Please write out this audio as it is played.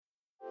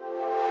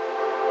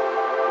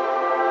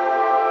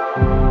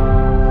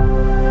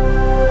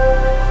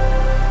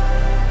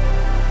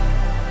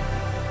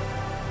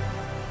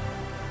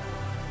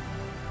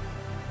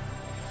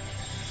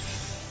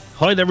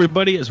Hi there,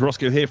 everybody. It's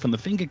Roscoe here from the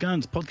Finger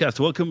Guns Podcast.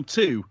 Welcome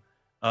to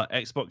our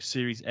Xbox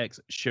Series X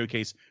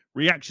Showcase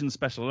Reaction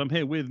Special. I'm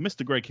here with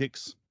Mr. Greg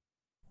Hicks.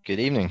 Good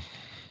evening.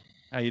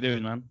 How you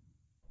doing, man?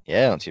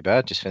 Yeah, not too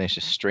bad. Just finished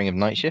a string of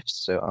night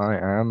shifts, so I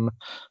am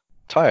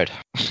tired.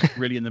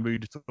 Really in the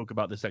mood to talk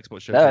about this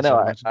Xbox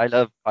Showcase?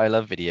 I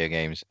love video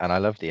games, and I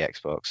love the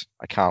Xbox.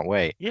 I can't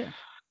wait. Yeah,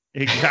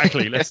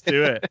 exactly. Let's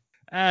do it.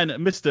 And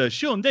Mr.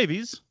 Sean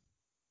Davies.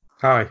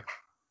 Hi.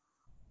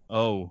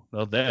 Oh,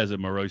 well, there's a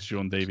morose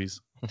Sean Davies.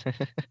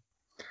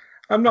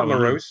 I'm not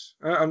morose.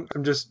 I'm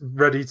just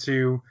ready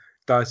to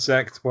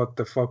dissect what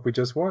the fuck we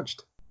just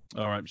watched.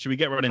 All right, should we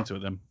get right into it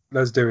then?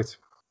 Let's do it.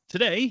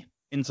 Today,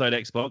 Inside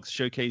Xbox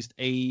showcased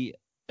a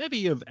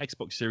bevy of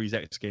Xbox Series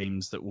X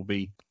games that will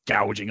be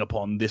gouging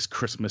upon this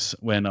Christmas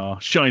when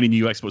our shiny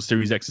new Xbox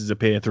Series X's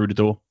appear through the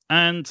door.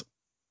 And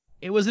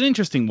it was an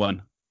interesting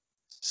one.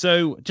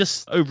 So,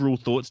 just overall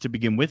thoughts to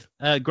begin with.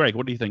 Greg,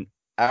 what do you think?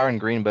 Aaron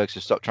Greenberg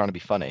should stop trying to be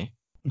funny.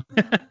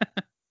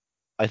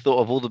 I thought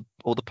of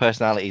all the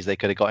personalities they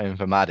could have got in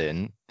for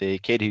Madden. The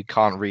kid who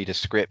can't read a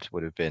script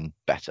would have been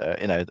better,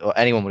 or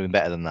anyone would have been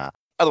better than that.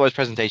 Otherwise,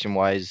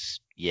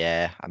 presentation-wise,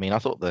 yeah. I mean, I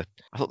thought the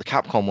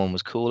Capcom one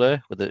was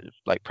cooler with the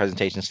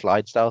presentation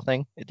slide style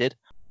thing. It did,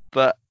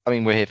 but I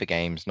mean, we're here for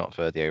games, not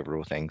for the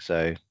overall thing.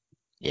 So,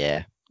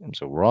 yeah,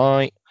 it's all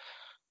right.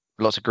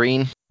 Lots of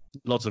green.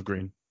 Lots of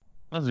green.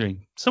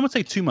 Some would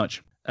say too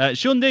much.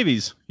 Sean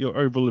Davies, your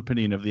overall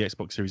opinion of the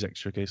Xbox Series X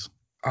showcase?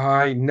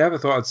 I never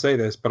thought I'd say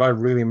this, but I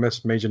really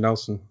missed Major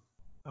Nelson.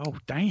 Oh,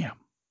 damn.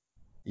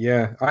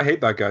 Yeah, I hate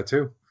that guy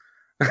too.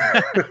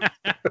 I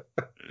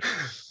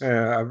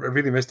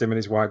really missed him in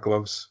his white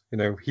gloves.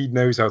 He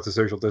knows how to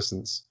social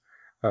distance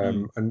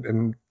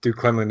and do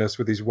cleanliness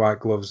with his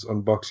white gloves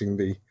unboxing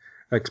the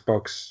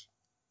Xbox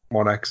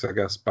One X, I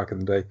guess, back in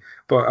the day.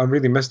 But I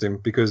really missed him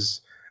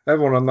because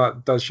everyone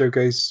on that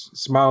showcase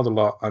smiled a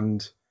lot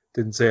and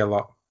didn't say a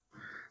lot.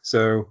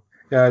 So,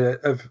 yeah,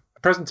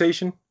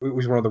 presentation, it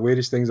was one of the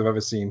weirdest things I've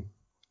ever seen.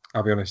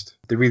 I'll be honest.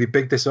 They really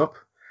bigged this up,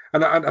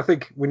 and I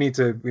think we need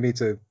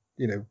to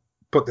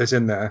put this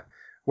in there.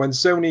 When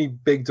Sony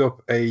bigged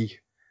up a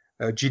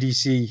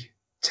GDC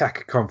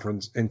tech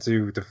conference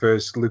into the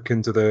first look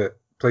into the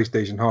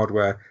PlayStation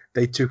hardware,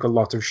 they took a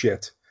lot of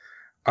shit.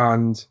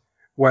 And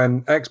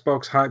when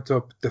Xbox hyped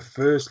up the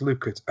first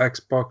look at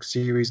Xbox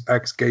Series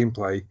X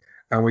gameplay,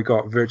 and we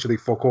got virtually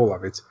fuck all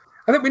of it,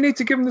 I think we need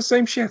to give them the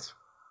same shit.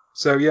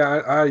 So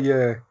yeah,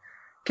 I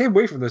came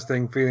away from this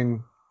thing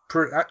feeling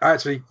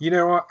actually, you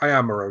know what? I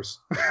am morose.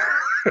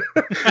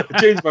 I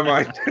changed my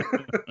mind.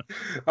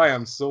 I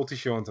am salty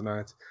Sean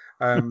tonight.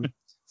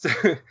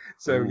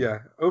 So yeah,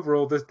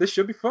 overall, this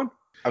should be fun.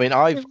 I mean,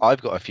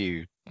 I've got a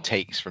few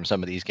takes from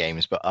some of these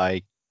games, but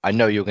I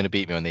know you're going to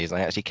beat me on these.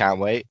 I actually can't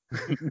wait.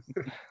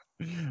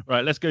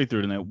 Right, let's go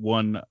through them now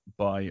one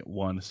by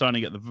one.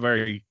 Starting at the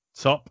very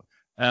top.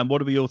 What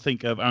do we all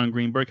think of Aaron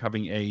Greenberg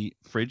having a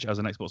fridge as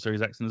an Xbox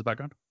Series X in his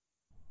background?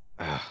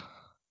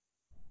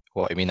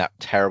 What, you mean that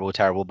terrible,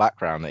 terrible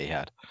background that he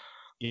had?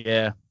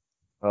 Yeah.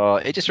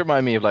 It just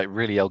reminded me of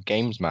really old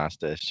Games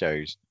Master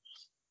shows.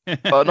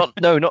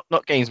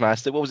 Not Games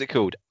Master. What was it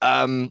called?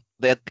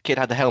 The kid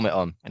had the helmet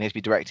on and he has to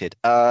be directed.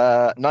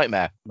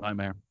 Nightmare.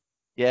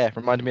 Yeah,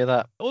 reminded me of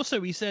that. Also,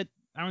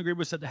 Aaron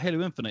Greenberg said that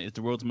Halo Infinite is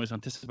the world's most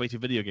anticipated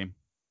video game.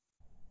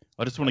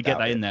 I just want to get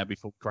that in there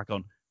before we crack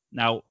on.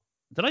 Now,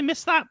 did I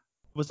miss that?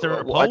 Was there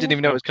a poll? I didn't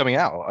even know it was coming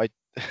out.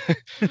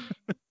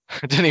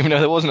 I didn't even know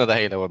there was another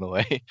Halo on the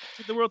way.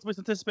 The world's most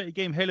anticipated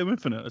game, Halo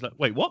Infinite. I was like,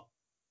 wait, what?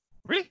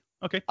 Really?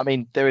 Okay. I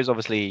mean, there is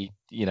obviously,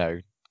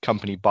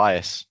 company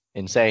bias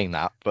in saying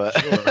that, but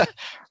sure.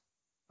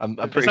 I'm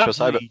pretty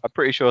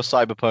sure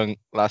Cyberpunk,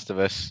 Last of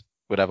Us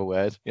would have a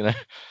word,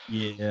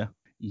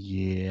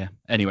 Yeah.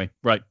 Anyway,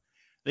 right.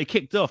 They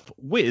kicked off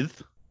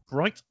with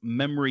Bright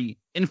Memory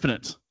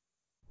Infinite,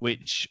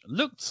 which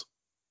looked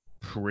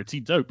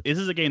pretty dope. This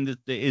is a game that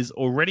is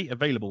already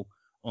available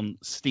on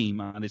Steam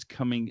and is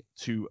coming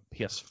to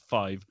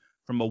PS5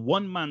 from a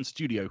one-man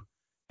studio,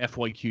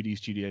 FYQD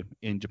Studio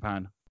in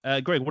Japan.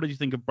 Greg, what did you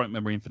think of Bright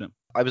Memory Infinite?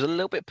 I was a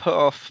little bit put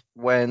off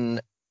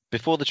when,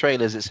 before the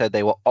trailers, it said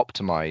they were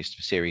optimized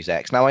for Series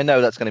X. Now, I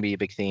know that's going to be a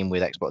big theme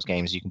with Xbox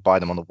games. You can buy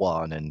them on the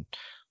One, and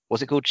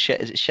what's it called?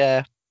 Is it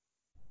Share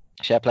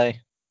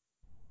Play?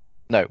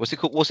 No, what's it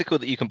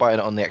called that you can buy it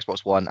on the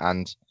Xbox One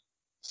and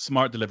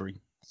Smart Delivery.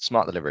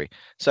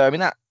 So, I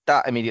mean,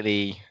 that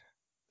immediately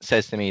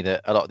says to me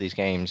that a lot of these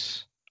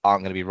games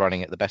aren't going to be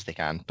running at the best they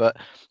can. But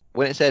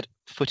when it said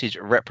footage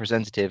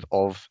representative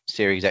of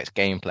Series X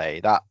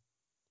gameplay, that,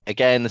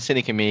 again, the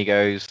cynic in me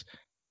goes,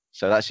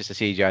 so that's just a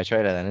CGI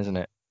trailer then, isn't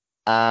it?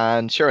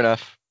 And sure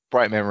enough,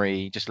 Bright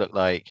Memory just looked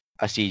like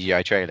a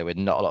CGI trailer with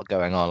not a lot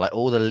going on, like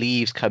all the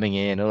leaves coming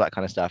in, all that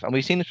kind of stuff. And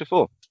we've seen this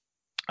before.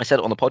 I said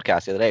it on the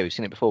podcast the other day. We've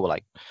seen it before with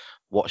like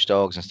Watch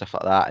Dogs and stuff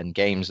like that, and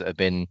games that have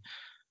been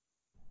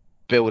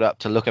built up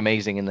to look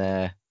amazing in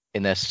their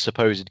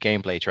supposed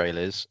gameplay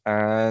trailers,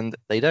 and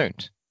they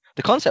don't.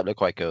 The concept looked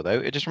quite cool though.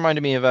 It just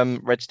reminded me of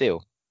Red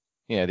Steel,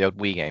 the old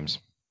Wii games.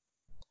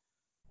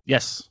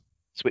 Yes.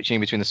 switching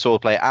between the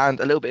Swordplay and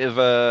a little bit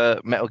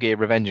of Metal Gear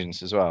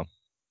Revengeance as well,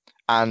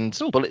 and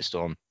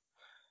Bulletstorm.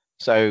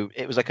 So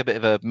it was like a bit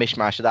of a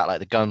mishmash of that, like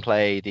the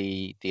gunplay,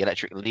 the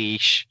electric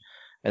leash,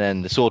 and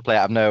then the Swordplay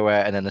out of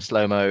nowhere, and then the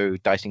slow-mo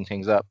dicing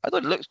things up. I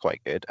thought it looked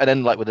quite good. And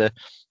then like with the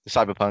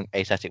cyberpunk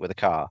aesthetic with the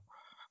car.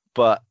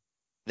 But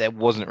there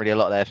wasn't really a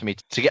lot there for me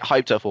to get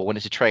hyped up for when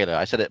it's a trailer.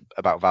 I said it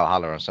about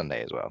Valhalla on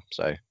Sunday as well.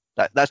 So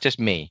that's just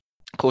me.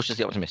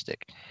 Cautiously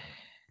optimistic.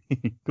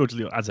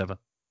 Cautiously, as ever.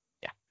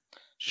 Yeah.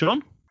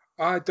 Sean?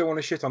 I don't want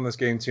to shit on this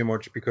game too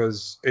much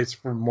because it's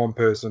from one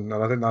person,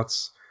 and I think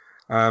that's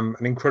an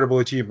incredible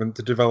achievement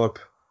to develop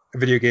a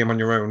video game on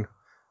your own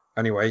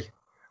anyway,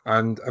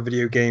 and a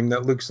video game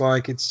that looks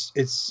like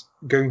it's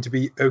going to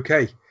be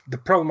okay. The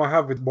problem I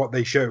have with what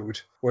they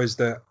showed was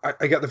that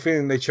I get the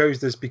feeling they chose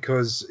this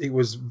because it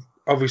was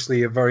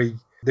obviously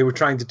they were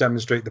trying to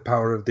demonstrate the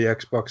power of the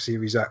Xbox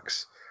Series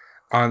X,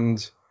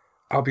 and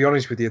I'll be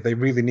honest with you, they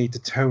really need to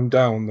tone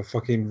down the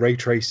fucking ray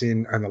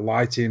tracing and the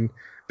lighting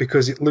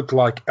because it looked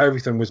like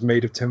everything was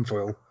made of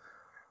tinfoil.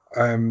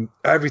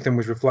 Everything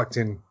was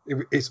reflecting.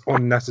 It's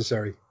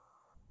unnecessary.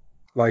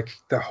 Like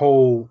the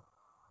whole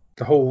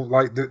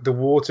like the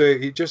water.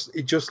 It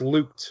just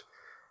looked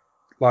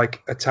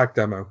like a tech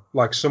demo.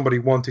 Like somebody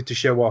wanted to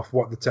show off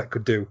what the tech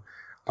could do,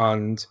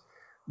 and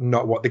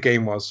not what the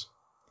game was.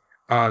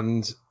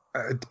 And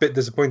a bit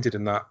disappointed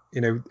in that.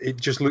 You know, it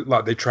just looked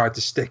like they tried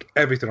to stick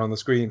everything on the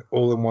screen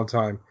all in one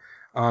time,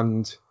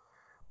 and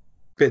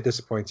a bit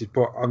disappointed.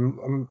 But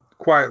I'm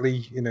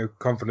quietly,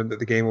 confident that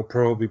the game will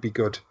probably be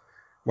good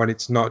when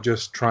it's not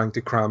just trying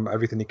to cram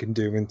everything it can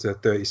do into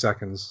 30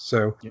 seconds.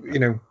 So,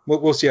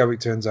 we'll see how it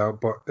turns out.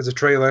 But as a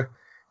trailer,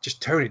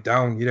 just tone it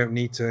down. You don't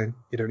need to,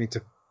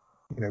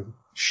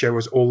 show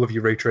us all of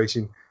your ray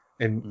tracing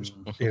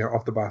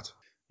off the bat.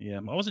 Yeah,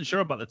 I wasn't sure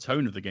about the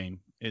tone of the game.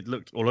 It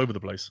looked all over the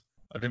place.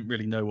 I didn't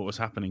really know what was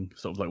happening,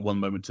 sort of like one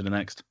moment to the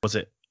next. Was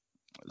it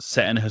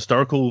set in a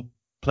historical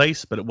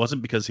place, but it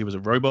wasn't because he was a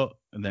robot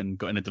and then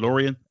got in a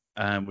DeLorean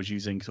and was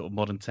using sort of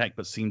modern tech,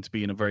 but seemed to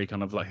be in a very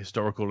kind of like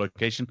historical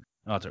location?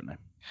 I don't know.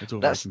 It's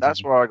all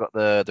that's where I got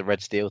the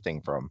Red Steel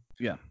thing from.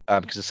 Yeah.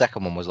 Because the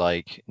second one was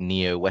like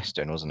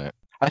neo-Western, wasn't it?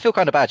 I feel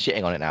kind of bad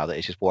shitting on it now that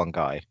it's just one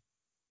guy.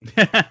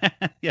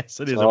 Yes,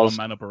 it is a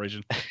one-man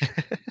operation.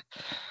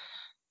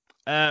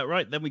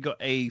 Right, then we got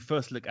a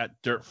first look at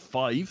Dirt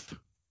 5,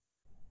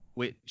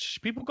 which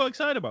people got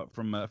excited about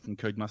from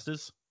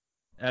Codemasters.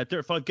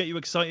 Dirt 5 get you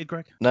excited,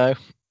 Greg? No.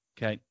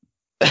 Okay.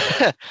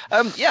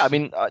 Yeah, I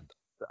mean,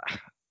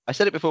 I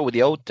said it before with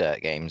the old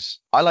Dirt games.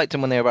 I liked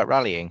them when they were about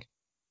rallying,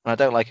 and I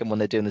don't like them when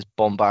they're doing this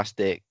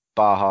bombastic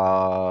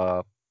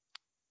Baja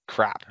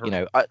crap.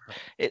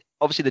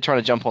 Obviously they're trying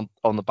to jump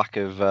on the back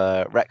of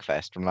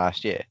Wreckfest from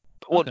last year.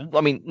 Okay.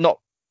 I mean, not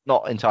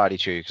entirely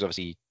true, because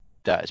obviously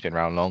Dirt has been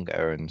around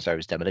longer, and so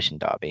is Demolition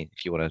Derby.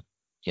 If you want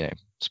to,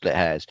 split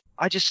hairs,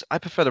 I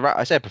prefer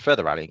I prefer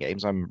the rallying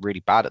games. I'm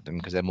really bad at them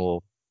because they're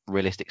more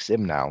realistic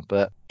sim now,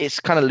 but it's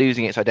kind of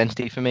losing its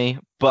identity for me.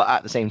 But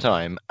at the same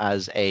time,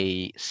 as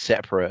a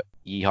separate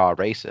Yeehaw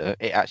racer,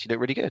 it actually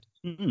looked really good.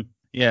 Mm-hmm.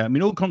 Yeah, I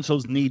mean, all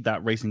consoles need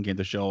that racing game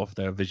to show off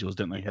their visuals,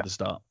 don't they, at the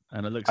start?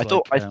 And it looks I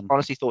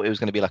honestly thought it was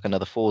going to be like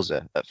another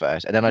Forza at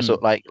first, and then I saw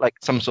like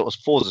some sort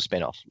of Forza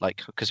spin-off,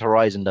 like because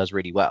Horizon does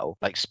really well,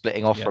 like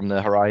splitting off from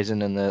the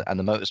Horizon and the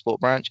Motorsport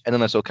branch. And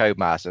then I saw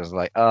Codemasters, and I was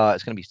like,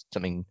 it's going to be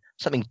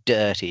something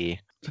dirty.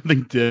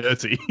 Something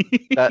dirty.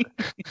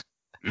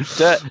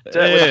 Dirt with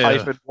a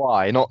hyphen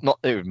Y, not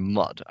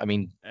mud. I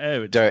mean,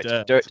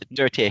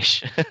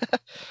 dirtish.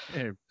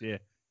 Oh dear.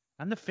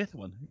 And the fifth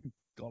one,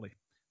 golly.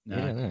 No.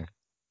 Yeah.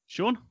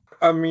 Sean?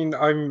 I mean,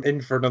 I'm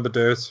in for another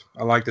Dirt.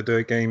 I like the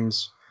Dirt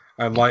games.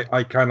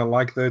 I kind of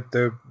like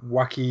the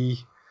wacky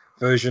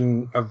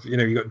version of,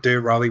 you got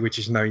Dirt Rally, which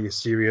is now your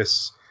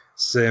serious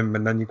sim,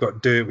 and then you've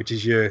got Dirt, which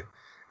is your,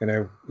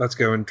 let's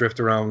go and drift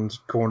around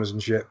corners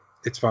and shit.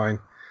 It's fine.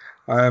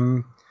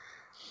 I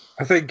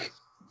think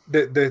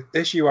the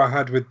issue I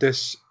had with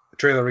this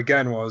trailer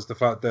again was the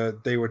fact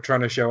that they were trying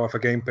to show off a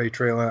gameplay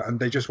trailer, and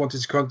they just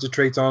wanted to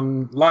concentrate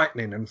on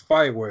lightning and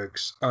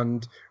fireworks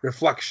and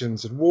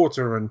reflections and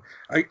water, and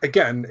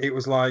again it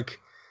was like,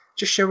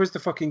 just show us the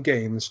fucking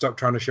game and stop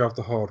trying to show off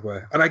the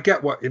hardware. And I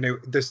get what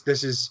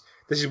this is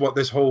what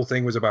this whole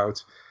thing was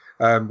about.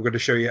 We're going to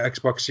show you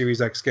Xbox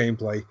Series X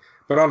gameplay,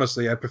 but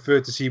honestly I prefer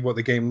to see what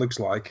the game looks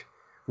like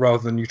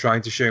rather than you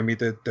trying to show me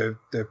the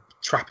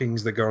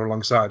trappings that go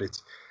alongside it.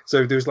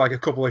 So there was like a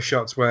couple of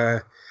shots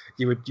where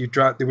they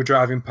were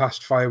driving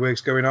past fireworks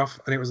going off,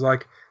 and it was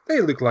like,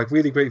 they look like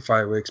really great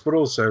fireworks, but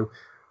also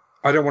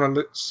I don't want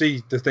to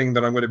see the thing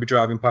that I'm going to be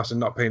driving past and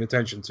not paying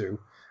attention to.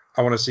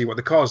 I want to see what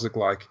the cars look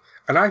like.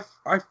 And I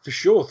for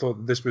sure thought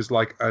that this was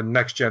like a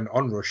next-gen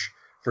Onrush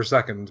for a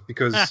second,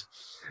 because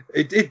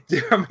it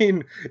I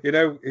mean,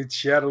 it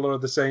shared a lot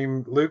of the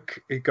same look.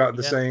 It got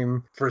the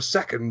same, for a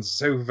second,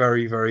 so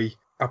very, very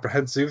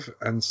apprehensive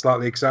and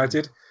slightly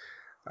excited.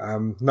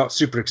 Not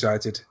super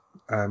excited,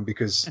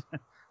 because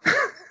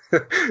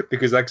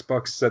because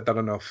Xbox said that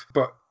enough.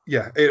 But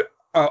yeah,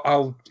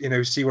 I'll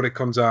see what it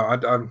comes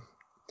out.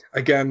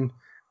 Again,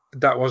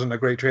 that wasn't a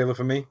great trailer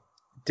for me,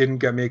 didn't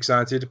get me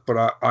excited,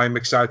 but I'm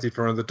excited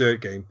for another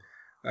Dirt game.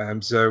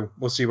 So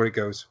we'll see where it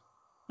goes.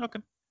 Okay.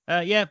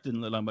 Yeah, it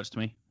didn't look like much to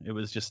me. It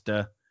was just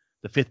the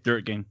fifth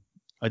Dirt game.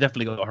 I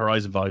definitely got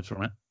Horizon vibes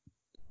from it.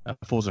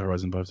 Forza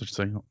Horizon vibes, I should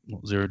say,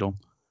 not Zero Dawn.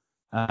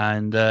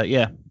 And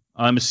yeah,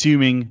 I'm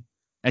assuming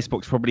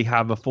Xbox probably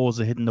have a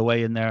Forza hidden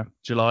away in their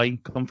July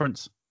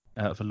conference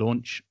for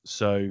launch.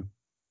 So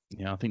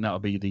yeah, I think that'll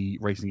be the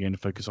racing game to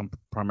focus on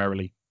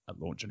primarily at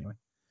launch anyway.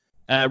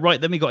 Right,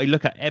 then we got a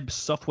look at Ebb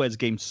Software's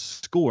game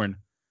Scorn,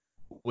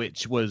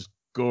 which was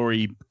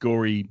gory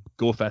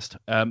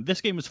gorefest.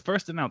 This game was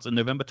first announced in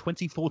November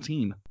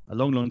 2014, a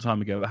long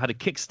time ago. It had a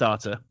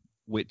Kickstarter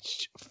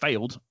which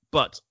failed,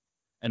 but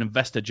an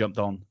investor jumped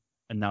on,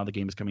 and now the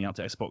game is coming out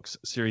to Xbox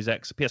Series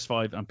X,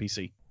 PS5, and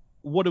PC.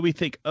 What do we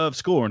think of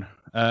Scorn,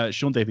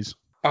 Sean Davies?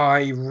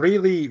 I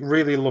really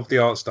love the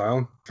art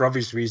style for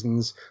obvious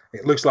reasons.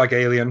 It looks like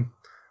Alien,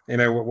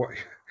 and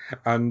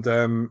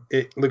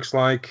it looks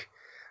like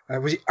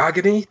was it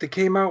Agony that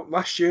came out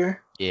last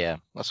year? Yeah,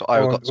 that's what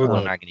I got. Scorn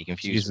and Agony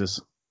confused. Jesus.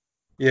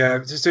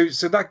 Yeah,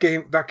 so that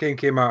game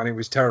came out and it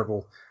was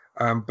terrible.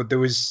 But there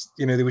was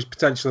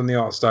potential in the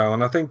art style,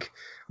 and I think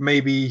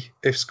maybe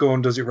if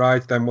Scorn does it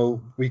right, then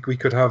we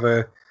could have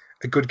a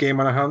good game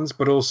on our hands.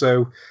 But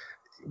also,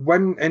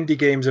 when indie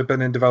games have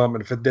been in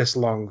development for this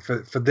long,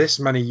 for this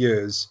many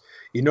years,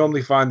 you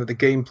normally find that the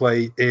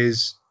gameplay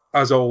is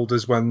as old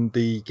as when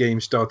the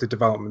game started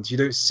development. You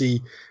don't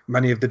see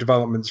many of the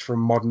developments from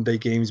modern day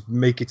games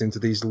make it into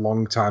these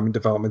long time in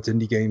development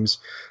indie games.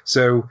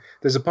 So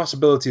there's a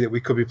possibility that we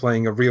could be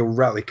playing a real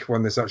relic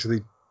when this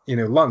actually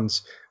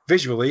lands.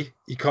 Visually,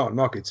 you can't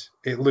knock it.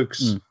 It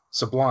looks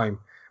sublime.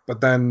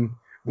 But then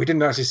we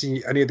didn't actually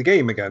see any of the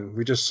game again.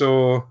 We just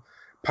saw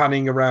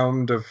panning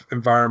around of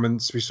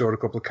environments. We saw a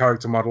couple of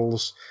character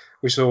models.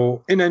 We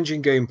saw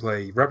in-engine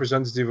gameplay,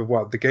 representative of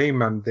what the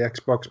game and the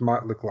Xbox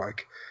might look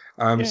like.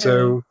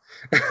 So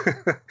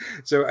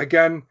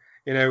again,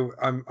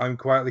 I'm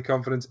quietly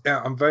confident.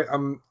 Yeah,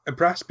 I'm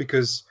impressed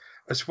because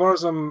as far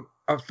as I'm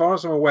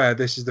aware,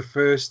 this is the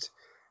first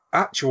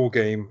actual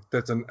game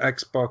that's an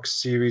Xbox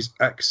Series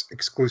X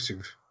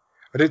exclusive.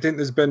 I don't think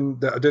there's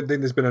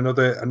been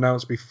another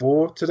announced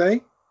before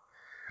today.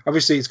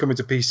 Obviously, it's coming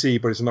to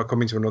PC, but it's not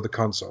coming to another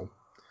console.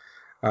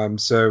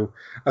 So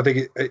I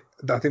think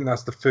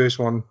that's the first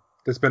one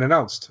that's been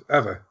announced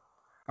ever.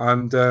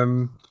 And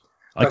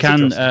I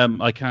can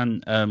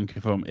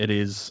confirm it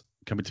is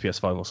coming to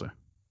PS5 also.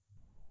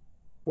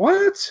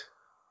 What?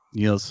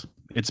 Yes,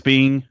 it's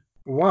being.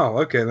 Wow.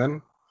 Okay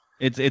then.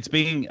 It's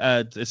being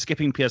it's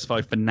skipping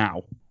PS5 for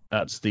now.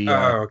 That's the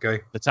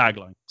okay. The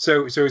tagline.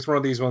 So it's one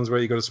of these ones where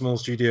you got a small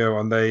studio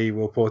and they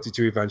will port it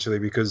to eventually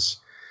because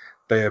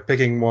they are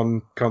picking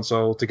one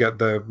console to get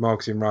the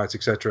marketing right,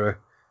 etc.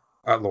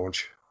 at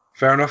launch.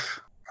 Fair enough.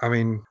 I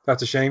mean,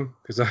 that's a shame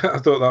because I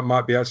thought that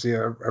might be actually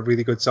a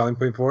really good selling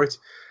point for it.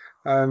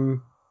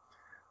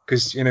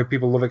 Because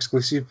people love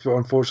exclusive, but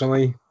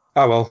unfortunately,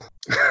 well.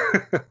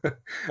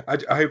 I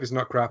hope it's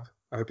not crap.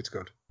 I hope it's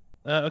good.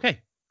 Okay,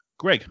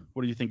 Greg,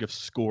 what do you think of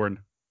Scorn?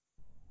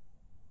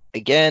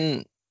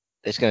 Again,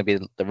 it's going to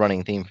be the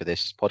running theme for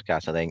this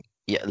podcast, I think.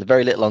 Yeah,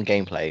 very little on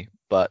gameplay,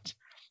 but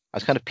I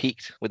was kind of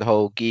piqued with the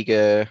whole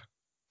Giga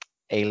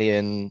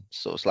alien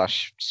sort of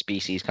 /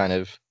 species kind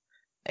of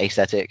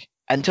aesthetic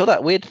until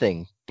that weird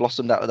thing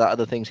blossomed out of that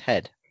other thing's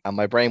head, and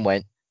my brain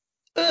went,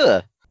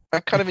 ugh,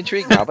 I'm kind of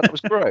intrigued now, but that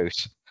was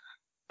gross.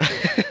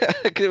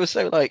 Because it was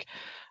so like,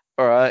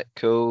 all right,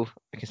 cool.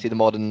 I can see the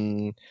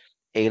modern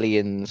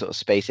alien sort of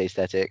space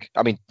aesthetic.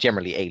 I mean,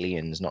 generally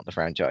aliens, not the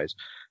franchise.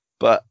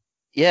 But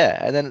yeah,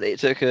 and then it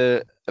took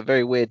a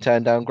very weird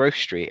turn down Grove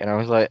Street, and I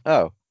was like,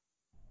 oh,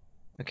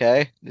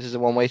 okay, this is a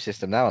one-way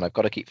system now, and I've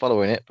got to keep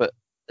following it. But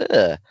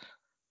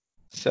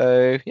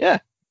so yeah,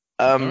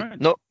 right.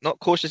 not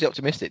cautiously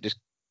optimistic, just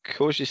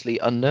cautiously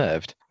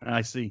unnerved.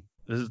 I see.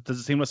 Does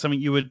it seem like something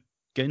you would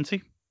get into?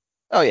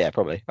 Oh yeah,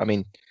 probably. I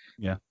mean,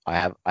 yeah, I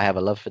have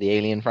a love for the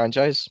Alien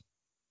franchise.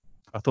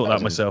 I thought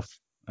that myself.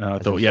 I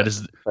thought, yeah,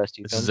 this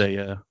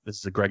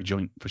is a Greg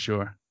joint for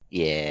sure.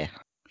 Yeah,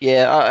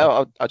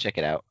 I'll check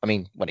it out. I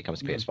mean, when it comes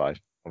to PS5,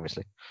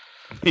 obviously.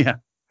 Yeah.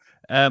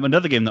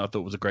 Another game that I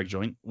thought was a Greg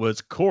joint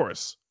was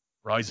Chorus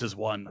Rise as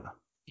One.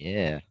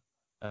 Yeah.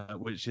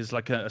 Which is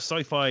like a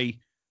sci-fi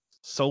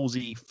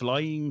soulsy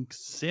flying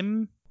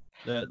sim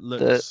that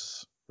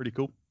looks pretty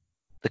cool.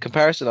 The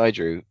comparison I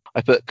drew,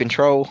 I put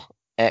Control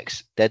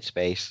X Dead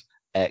Space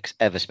X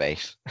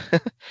Everspace.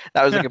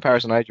 That was the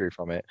comparison I drew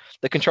from it.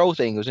 The Control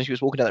thing was when she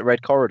was walking down that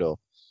red corridor,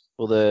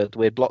 all the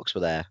weird blocks were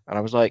there, and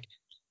I was like,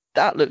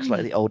 that looks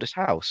like the oldest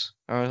house.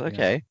 I was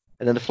okay. Yeah.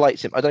 And then the flight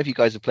sim. I don't know if you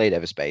guys have played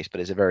Everspace, but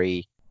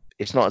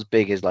it's not as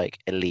big as like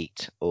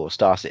Elite or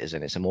Star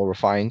Citizen. It's a more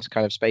refined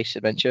kind of space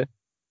adventure,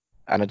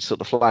 and it's sort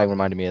of the flying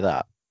reminded me of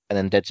that. And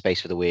then Dead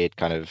Space for the weird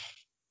kind of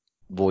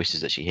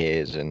voices that she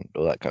hears and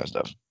all that kind of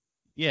stuff.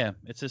 Yeah,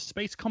 it's a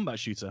space combat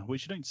shooter,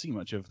 which you don't see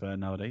much of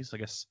nowadays. I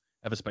guess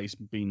Everspace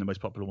being the most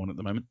popular one at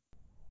the moment.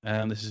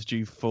 This is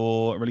due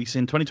for release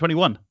in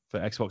 2021 for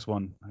Xbox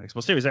One,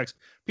 Xbox Series X,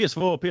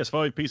 PS4,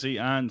 PS5,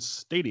 PC, and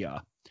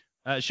Stadia.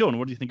 Sean,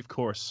 what do you think of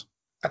Chorus?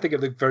 I think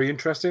it looked very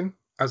interesting.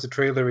 As a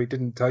trailer, it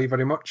didn't tell you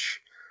very much.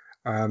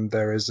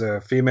 There is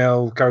a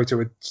female character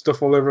with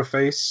stuff all over her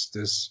face.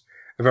 There's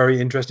a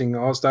very interesting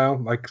art style.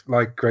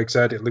 Like Greg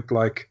said, it looked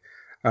like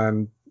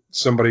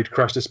somebody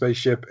crashed a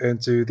spaceship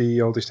into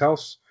the oldest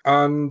house,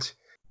 and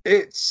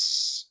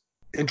it's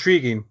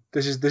intriguing.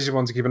 This is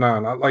one to keep an eye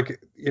on.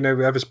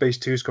 Everspace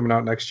 2 is coming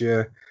out next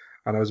year,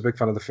 and I was a big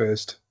fan of the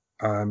first.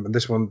 And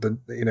this one,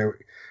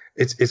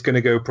 it's going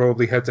to go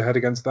probably head to head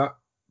against that.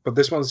 But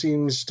this one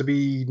seems to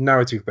be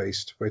narrative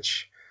based,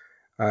 which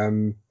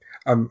I'm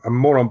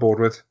more on board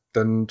with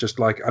than just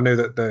I know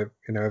that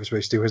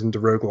Everspace 2 isn't a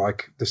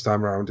roguelike this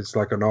time around. It's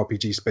like an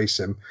RPG space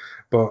sim,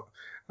 but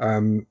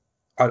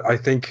I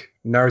think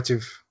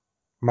narrative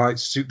might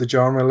suit the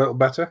genre a little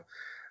better,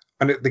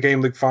 and the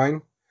game looked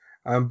fine.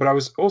 But I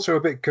was also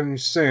a bit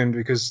concerned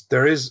because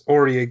there is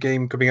already a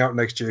game coming out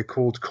next year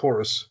called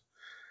Chorus.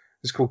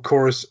 It's called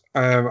Chorus,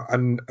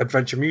 an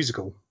adventure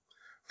musical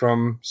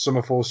from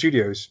Summerfall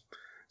Studios.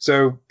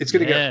 So it's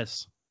going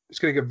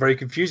to get very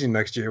confusing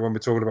next year when we're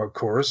talking about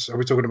Chorus. Are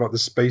we talking about the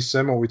space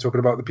sim, or are we talking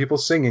about the people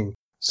singing?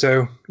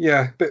 So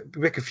yeah, a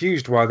bit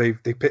confused why they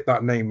picked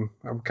that name.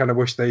 I kind of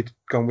wish they'd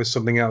gone with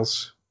something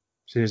else,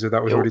 seeing as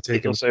that was already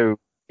taken.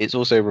 It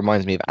also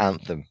reminds me of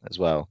Anthem as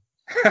well,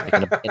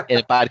 in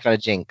a bad kind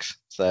of jinx.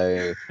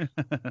 So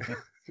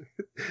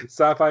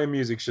sci-fi and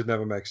music should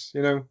never mix.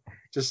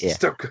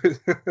 Stop.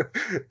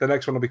 The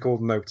next one will be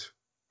called Note.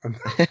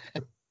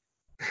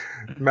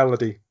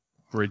 Melody.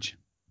 Bridge.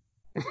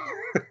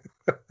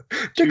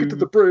 Take it to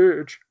the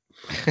bridge.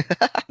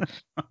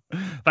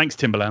 Thanks,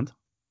 Timberland.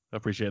 I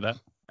appreciate that.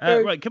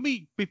 Right, can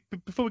we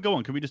before we go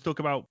on, can we just talk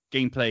about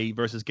gameplay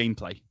versus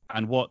gameplay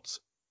and what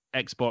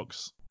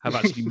Xbox have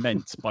actually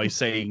meant by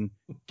saying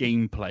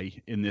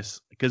gameplay in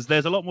this? Because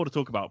there's a lot more to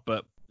talk about,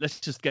 but let's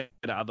just get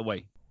it out of the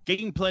way.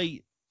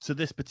 Gameplay to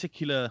this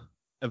particular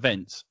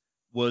event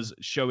was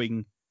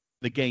showing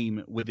the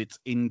game with its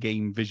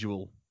in-game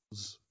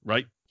visuals,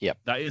 right? Yep.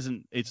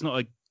 It's not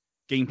a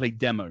gameplay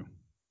demo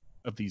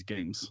of these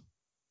games.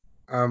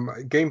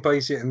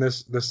 Gameplay in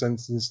this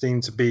sentence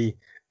seems to be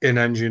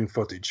in-engine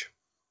footage.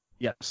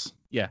 Yes.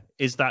 Yeah.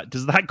 Does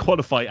that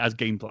qualify as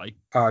gameplay?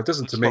 It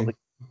doesn't to me.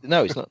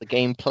 No, it's not the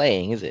game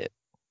playing, is it?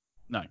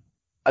 No.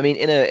 I mean,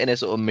 in a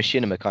sort of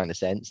machinima kind of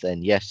sense,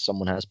 then yes,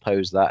 someone has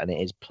posed that and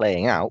it is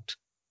playing out,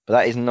 but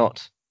that is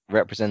not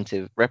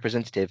representative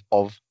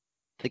of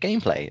the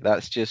gameplay.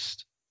 That's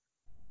just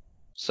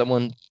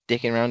someone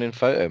dicking around in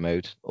photo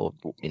mode, or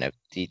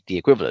the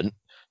equivalent,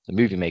 the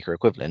movie maker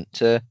equivalent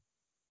to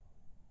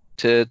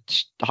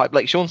hype,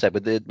 like Sean said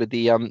with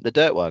the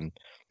dirt one.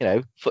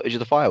 Footage of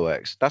the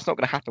fireworks. That's not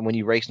going to happen when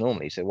you race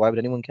normally. So why would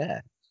anyone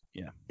care?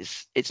 Yeah,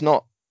 it's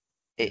not.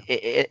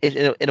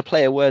 In a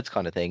player words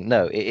kind of thing.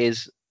 No, it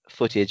is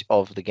footage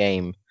of the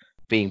game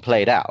being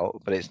played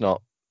out, but it's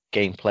not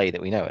gameplay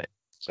that we know it.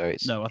 So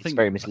it's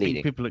very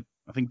misleading.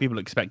 I think people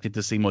expected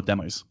to see more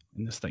demos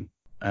in this thing,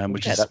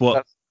 which is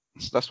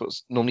that's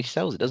what normally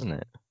sells it, doesn't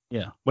it?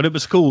 Yeah. Well, it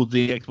was called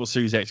the Xbox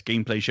Series X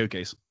Gameplay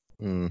Showcase,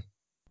 and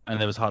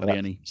there was hardly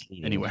any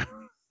anywhere.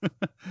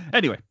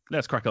 Anyway,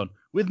 let's crack on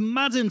with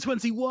Madden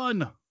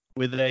 21.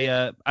 With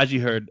as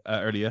you heard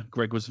earlier,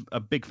 Greg was a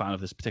big fan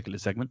of this particular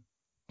segment.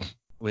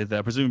 With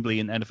presumably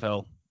an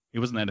NFL, he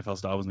was an NFL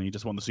star, wasn't he? He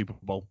just won the Super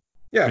Bowl.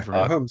 Yeah,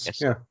 Mahomes.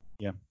 Yes.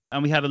 Yeah.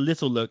 And we had a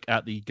little look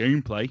at the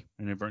gameplay,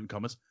 in inverted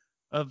commas,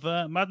 of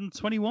Madden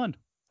 21.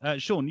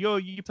 Sean,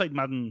 you played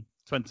Madden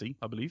 20,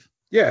 I believe.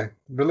 Yeah,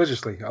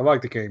 religiously. I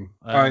like the game.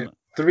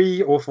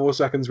 3 or 4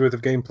 seconds worth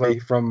of gameplay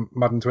from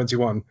Madden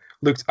 21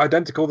 looked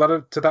identical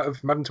to that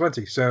of Madden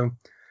 20, so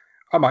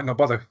I might not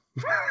bother.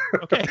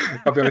 Okay.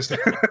 I'll be honest.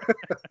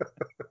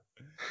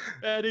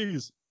 It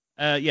is.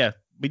 Yeah,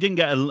 we didn't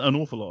get an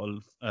awful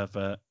lot of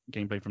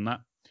gameplay from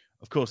that.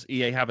 Of course,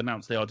 EA have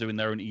announced they are doing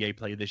their own EA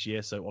Play this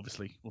year, so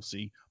obviously we'll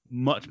see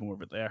much more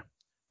of it there.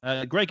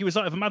 Greg, you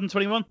excited for Madden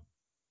 21?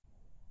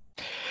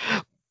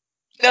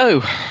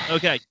 No.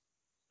 Okay,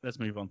 let's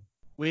move on.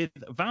 With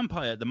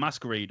Vampire the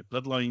Masquerade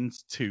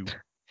Bloodlines 2,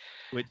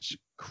 which,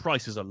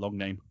 Christ, is a long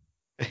name.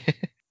 It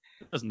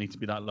doesn't need to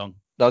be that long.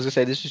 I was going to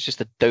say, this was just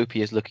the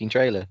dopiest looking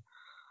trailer.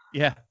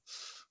 Yeah.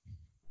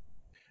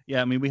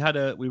 Yeah, I mean, we had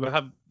a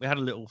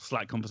little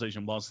Slack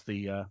conversation whilst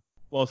the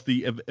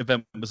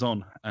event was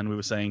on, and we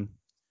were saying,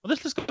 "Well,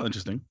 this looks quite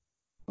interesting.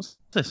 What's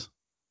this?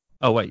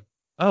 Oh wait,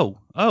 oh,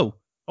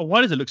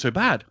 why does it look so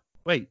bad?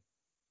 Wait,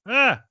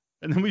 and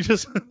then we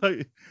just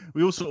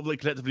we all sort of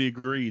collectively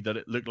agreed that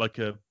it looked like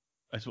a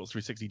Xbox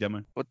 360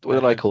 demo. What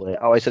did I call it?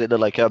 Oh, I said it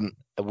looked like a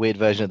weird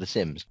version of The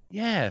Sims.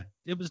 Yeah,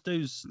 it was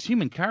those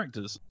human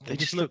characters. They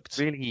just looked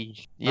really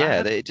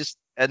They just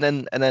and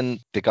then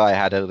the guy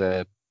had all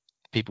the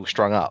people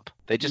strung up.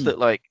 They just looked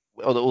like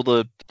all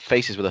the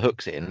faces with the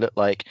hooks in looked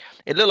like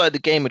the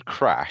game had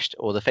crashed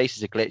or the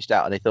faces had glitched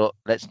out, and they thought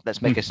let's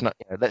make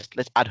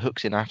let's add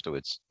hooks in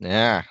afterwards.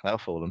 Yeah, that'll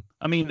fool them.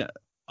 I mean,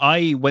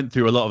 I went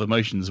through a lot of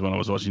emotions when I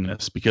was watching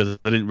this because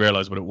I didn't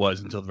realize what it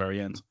was until the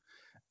very end,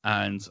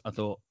 and I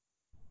thought,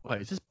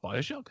 wait, is this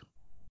BioShock?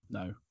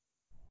 No.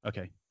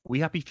 Okay. We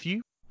happy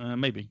few?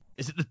 Maybe.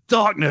 Is it the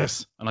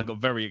darkness? And I got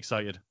very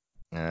excited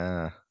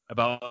Ah.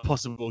 about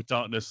possible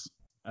darkness.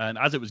 And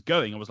as it was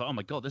going, I was like, oh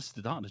my God, this is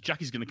the darkness.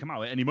 Jackie's going to come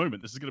out at any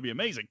moment. This is going to be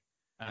amazing.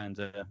 And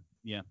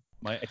yeah,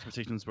 my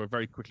expectations were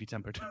very quickly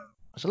tempered.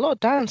 There's a lot of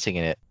dancing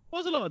in it.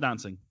 Was a lot of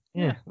dancing.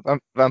 Yeah.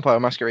 Vampire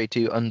Masquerade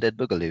 2 Undead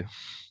Boogaloo.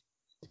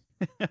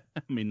 I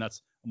mean,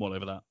 I'm all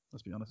over that,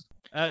 let's be honest.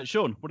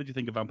 Sean, what did you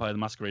think of Vampire the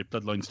Masquerade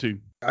Bloodlines 2?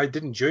 I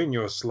didn't join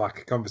your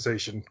Slack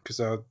conversation because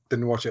I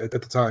didn't watch it at the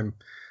time.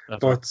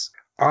 That's But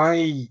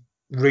I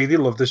really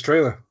love this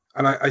trailer.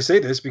 And I say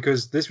this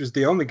because this was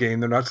the only game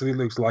that actually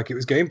looks like it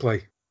was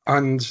gameplay.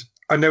 And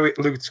I know it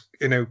looked,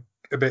 a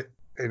bit,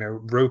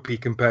 ropey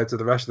compared to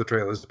the rest of the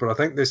trailers, but I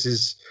think this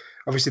is,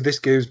 obviously this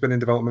game's been in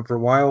development for a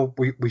while.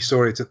 We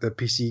saw it at the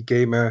PC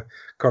Gamer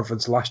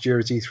conference last year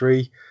at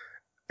E3.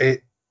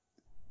 It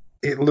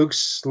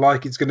looks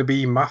like it's going to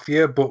be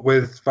Mafia, but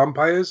with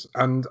vampires,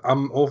 and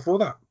I'm all for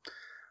that.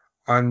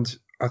 And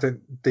I think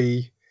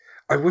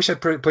I wish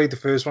I'd played the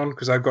first one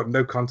because I've got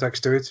no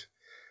context to it.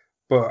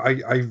 But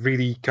I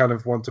really kind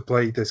of want to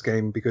play this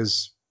game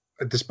because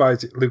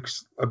despite it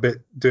looks a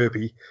bit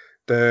derpy,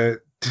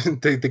 the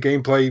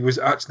gameplay was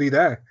actually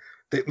there.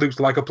 It looks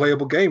like a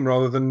playable game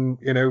rather than,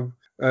 a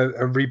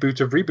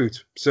reboot of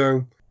Reboot.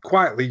 So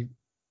quietly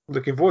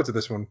looking forward to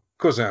this one. Of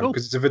course I am,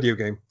 because it's a video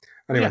game.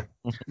 Anyway.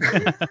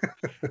 Yeah.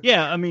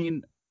 Yeah, I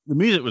mean, the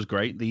music was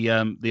great. The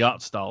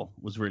art style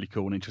was really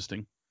cool and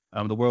interesting.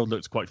 The world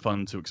looks quite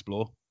fun to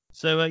explore.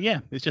 So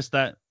yeah, it's just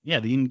that the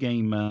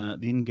in-game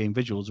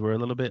visuals were a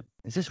little bit.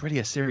 Is this really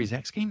a Series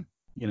X game?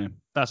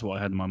 That's what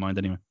I had in my mind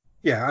anyway.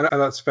 Yeah,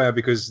 and that's fair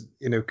because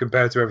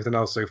compared to everything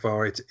else so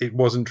far, it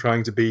wasn't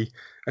trying to be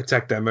a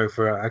tech demo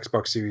for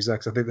Xbox Series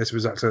X. I think this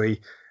was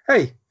actually,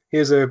 hey,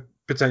 here's a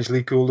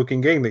potentially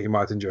cool-looking game that you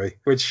might enjoy.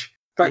 Which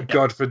thank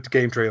God for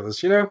game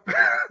trailers, Right,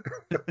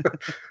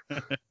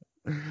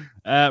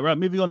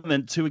 moving on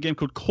then to a game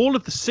called Call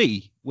of the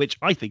Sea, which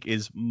I think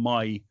is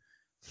my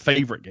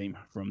favorite game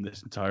from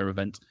this entire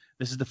event.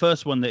 This is the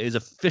first one that is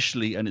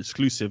officially an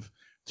exclusive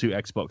to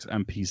Xbox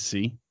and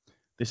PC.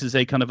 This is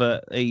a kind of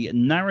a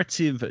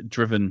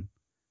narrative-driven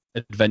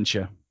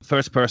adventure,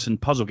 first-person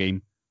puzzle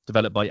game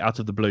developed by Out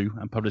of the Blue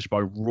and published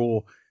by Raw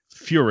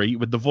Fury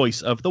with the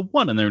voice of the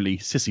one and only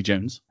Cissy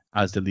Jones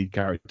as the lead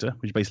character,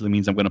 which basically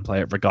means I'm going to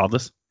play it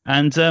regardless.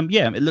 And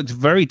it looks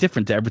very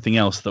different to everything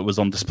else that was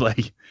on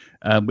display,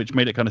 which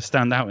made it kind of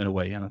stand out in a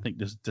way. And I think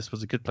this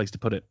was a good place to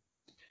put it.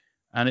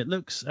 And it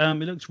looks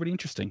really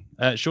interesting.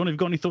 Sean, have you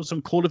got any thoughts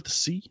on Call of the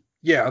Sea?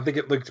 Yeah, I think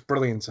it looked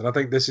brilliant, and I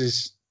think this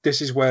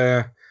is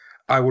where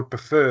I would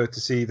prefer to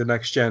see the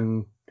next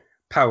gen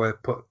power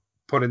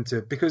put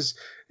into, because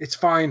it's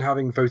fine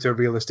having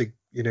photorealistic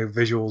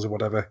visuals or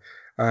whatever,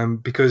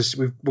 because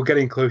we're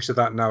getting close to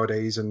that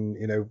nowadays, and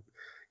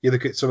you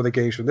look at some of the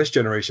games from this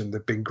generation,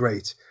 they've been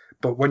great,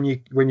 but when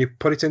you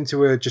put it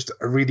into just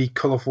a really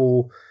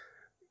colourful,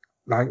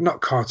 like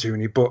not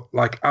cartoony but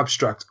like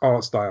abstract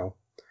art style.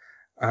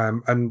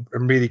 And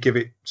really give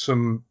it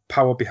some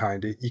power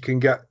behind it, you can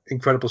get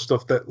incredible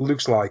stuff that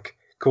looks like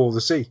Call of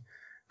the Sea,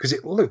 because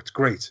it looked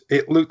great.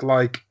 It looked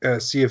like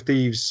Sea of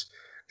Thieves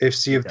if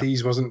Sea of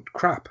Thieves wasn't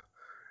crap.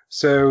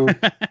 So,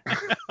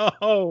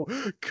 oh,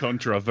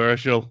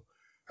 controversial.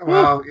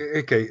 Well,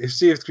 okay, if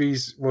Sea of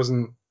Thieves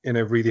wasn't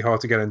really hard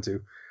to get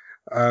into,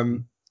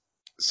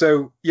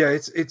 so yeah,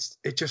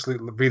 it just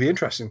looked really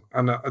interesting,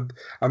 and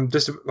I'm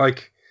just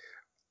like.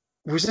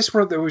 Was this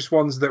one of those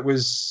ones that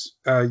was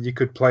you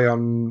could play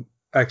on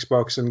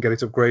Xbox and get it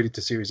upgraded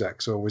to Series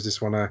X, or was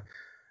this one a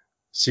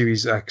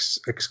Series X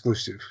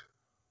exclusive?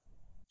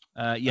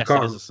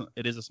 Yes,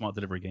 it is a smart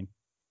delivery game.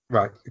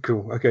 Right,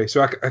 cool. Okay,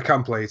 so I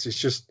can play it. It's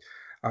just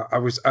I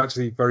was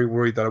actually very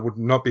worried that I would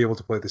not be able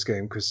to play this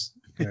game because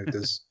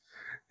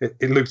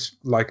it looked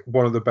like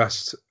one of the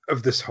best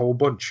of this whole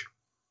bunch.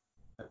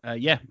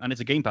 Yeah, and it's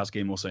a Game Pass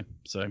game also.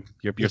 So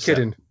you're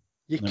kidding?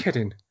 You're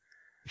kidding?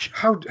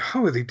 How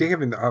are they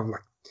doing that? I'm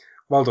like,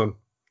 well done,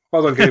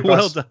 Game Pass.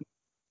 Well done.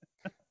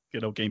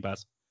 Good old Game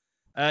Pass.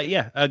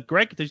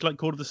 Greg, did you like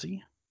Call of the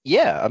Sea?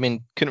 Yeah, I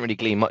mean, couldn't really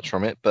glean much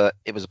from it, but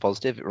it was a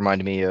positive. It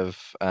reminded me of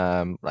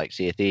like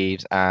Sea of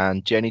Thieves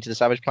and Journey to the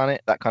Savage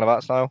Planet, that kind of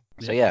art style.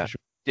 So yeah, sure.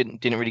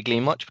 Didn't really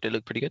glean much, but it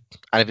looked pretty good.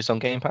 And if it's on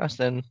Game Pass,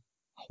 then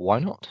why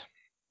not?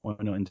 Why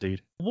not,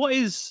 indeed. What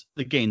is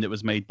the game that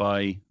was made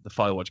by the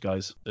Firewatch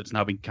guys that's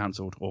now been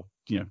cancelled or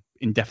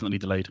indefinitely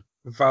delayed?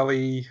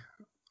 Valley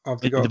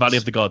of the Gods. The Valley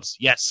of the Gods.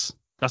 Yes,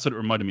 that's what it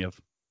reminded me of.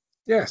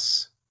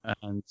 Yes.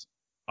 And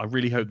I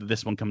really hope that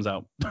this one comes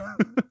out.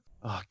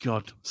 Oh,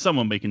 God.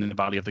 Someone making the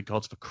Valley of the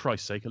Gods, for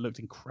Christ's sake. It looked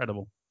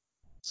incredible.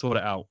 Sort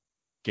it out,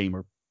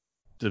 gamer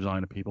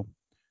designer people.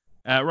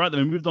 Right,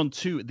 then we moved on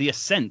to The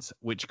Ascent,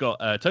 which got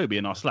Toby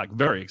in our Slack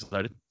very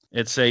excited.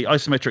 It's a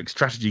isometric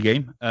strategy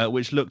game,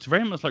 which looked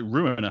very much like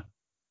Ruiner,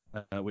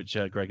 which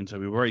Greg and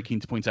Toby were very keen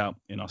to point out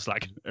in our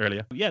Slack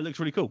earlier. Yeah, it looks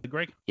really cool.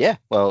 Greg? Yeah,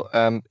 well,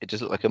 it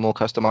just looked like a more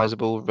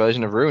customizable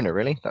version of Ruiner,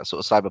 really. That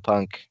sort of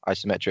cyberpunk,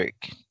 isometric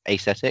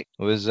aesthetic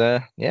was,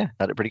 that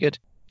looked pretty good.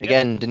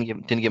 Again,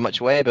 didn't give much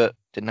away, but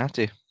didn't have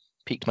to.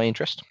 Piqued my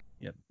interest.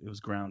 Yeah, it was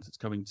Ground. It's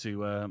coming to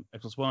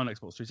Xbox One,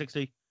 Xbox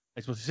 360,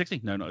 Xbox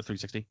 360. No, not a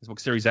 360. Xbox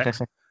Series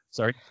X.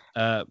 Sorry.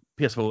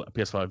 PS4,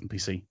 PS5, and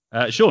PC.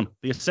 Sean,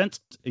 The Ascent.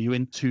 Are you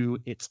into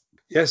it?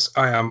 Yes,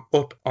 I am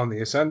up on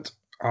The Ascent.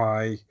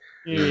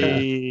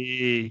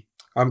 Hey.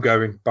 I'm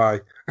going. Bye.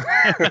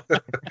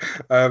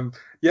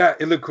 Yeah,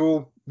 it looked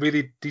cool.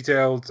 Really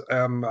detailed.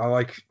 I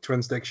like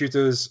twin stick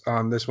shooters,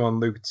 and this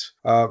one looked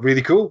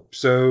really cool.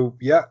 So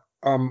yeah,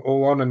 I'm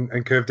all on.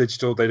 And Curve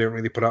Digital, they don't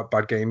really put out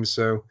bad games.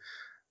 So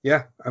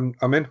yeah,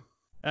 I'm in.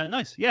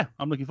 Nice. Yeah,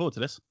 I'm looking forward to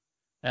this.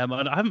 I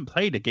haven't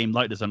played a game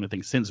like this, I don't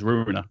think, since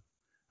Ruiner.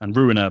 And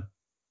Ruiner,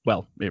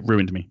 well, it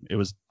ruined me. It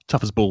was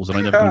tough as balls, and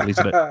I never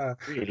completed it. It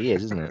really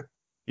is, isn't it?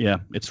 Yeah,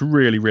 it's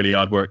really, really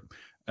hard work.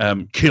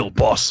 Kill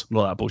boss, and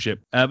all that bullshit.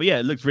 But yeah,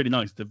 it looks really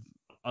nice.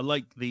 I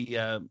like the.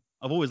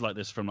 I've always liked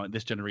this from like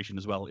this generation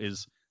as well.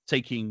 Is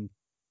taking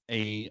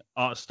a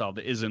art style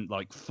that isn't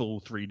like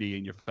full 3D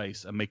in your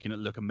face and making it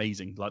look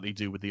amazing, like they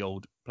do with the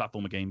old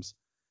platformer games,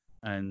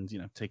 and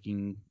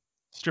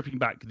stripping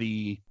back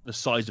the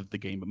size of the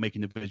game but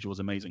making the visuals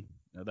amazing.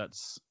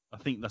 I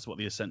think that's what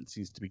the Ascent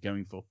seems to be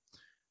going for.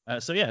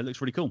 So yeah, it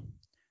looks really cool.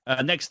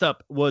 Next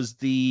up was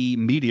the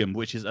Medium,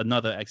 which is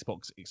another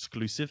Xbox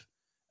exclusive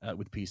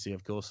with PC,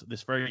 of course.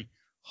 This very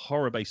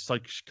horror-based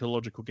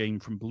psychological game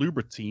from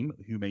Bloober Team,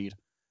 who made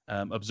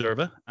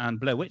Observer and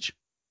Blair Witch.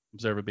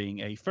 Observer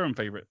being a firm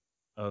favourite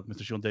of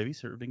Mr. Sean Davies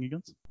here at Vingy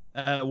Guns.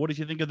 What did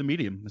you think of the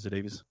Medium, Mr.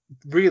 Davies?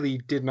 Really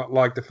did not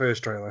like the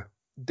first trailer.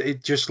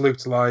 It just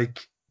looked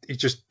like it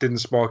just didn't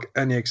spark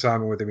any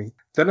excitement with me.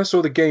 Then I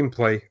saw the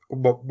gameplay,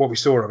 what we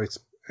saw of it.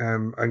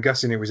 I'm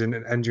guessing it was in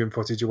engine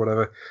footage or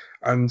whatever.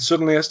 And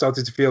suddenly I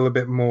started to feel a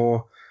bit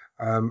more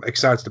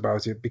excited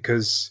about it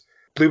because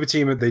Bloober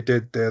Team, they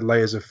did their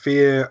Layers of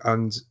Fear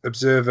and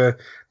Observer.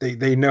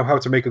 They know how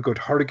to make a good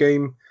horror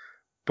game,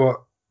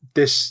 but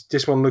this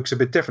one looks a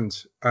bit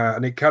different.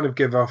 And it kind of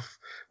gave off,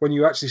 when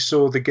you actually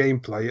saw the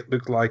gameplay, it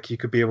looked like you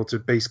could be able to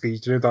basically,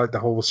 like the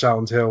whole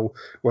Silent Hill,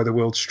 where the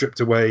world's stripped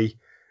away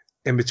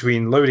in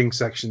between loading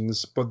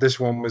sections, but this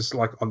one was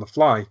like on the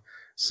fly.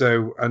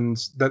 So,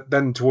 and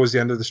then towards the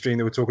end of the stream,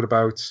 they were talking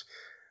about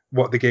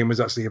what the game was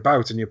actually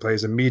about, and you play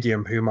as a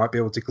medium who might be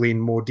able to glean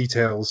more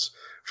details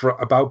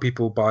about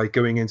people by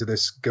going into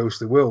this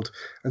ghostly world.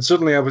 And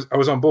suddenly, I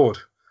was on board.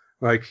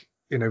 Like,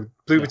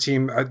 Bloober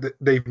Team,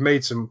 they've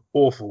made some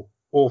awful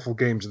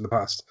games in the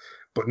past,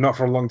 but not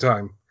for a long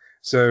time.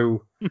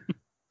 So,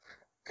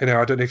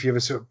 I don't know if you ever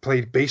sort of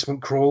played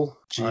Basement Crawl.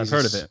 Jesus. I've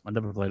heard of it. I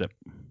never played it.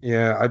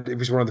 Yeah, it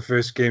was one of the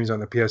first games on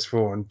the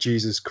PS4, and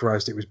Jesus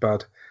Christ, it was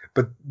bad.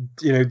 But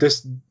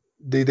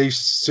they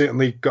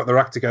certainly got their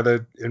act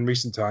together in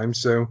recent times,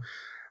 so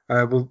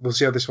we'll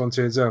see how this one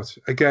turns out.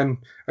 Again,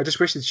 I just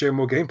wish they'd show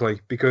more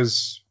gameplay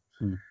because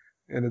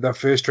that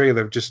first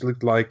trailer just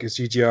looked like a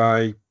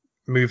CGI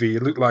movie.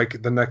 It looked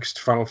like the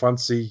next Final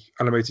Fantasy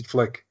animated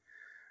flick.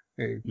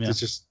 It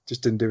just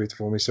didn't do it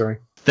for me. Sorry.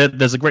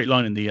 There's a great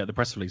line in the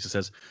press release that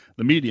says,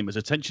 "The Medium is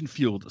a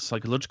tension-fueled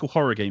psychological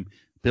horror game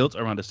built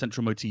around a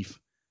central motif.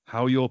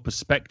 How your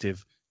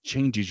perspective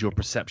changes your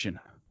perception."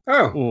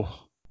 Oh,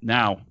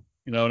 now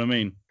you know what I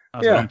mean.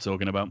 That's what I'm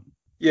talking about.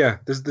 Yeah,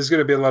 there's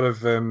going to be a lot of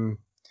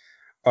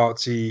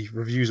artsy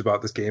reviews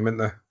about this game, isn't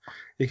there?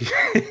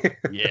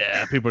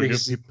 Yeah, people are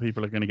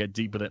going to get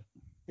deep with it.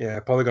 Yeah,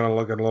 probably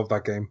going to love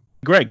that game.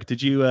 Greg,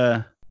 did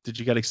you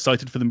get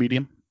excited for the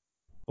Medium,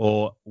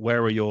 or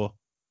where are your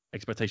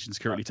expectations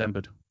currently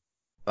tempered?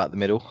 About the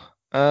middle.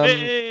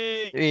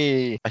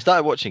 Hey! I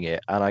started watching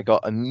it and I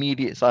got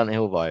immediate Silent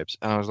Hill vibes,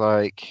 and I was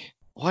like,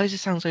 why does it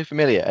sound so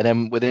familiar? And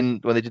then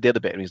when they did the other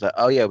bit, and he's like,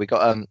 oh yeah, we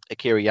got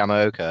Akira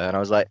Yamaoka, and I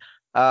was like,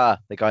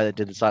 the guy that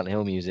did the Silent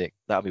Hill music,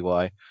 that'll be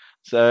why.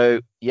 So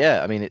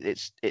yeah, I mean,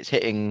 it's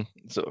hitting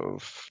sort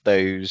of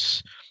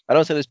those, I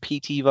don't say those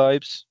PT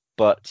vibes,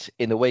 but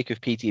in the wake of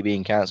PT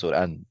being cancelled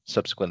and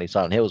subsequently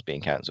Silent Hills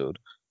being cancelled,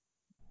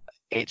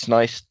 it's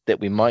nice that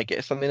we might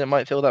get something that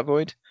might fill that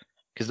void.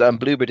 Because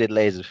Bloober did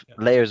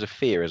Layers of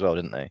Fear as well,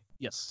 didn't they?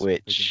 Yes.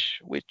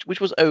 Which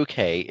was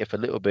okay, if a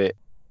little bit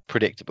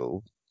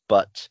predictable.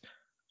 But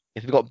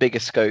if we've got bigger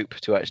scope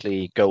to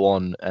actually go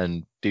on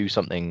and do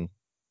something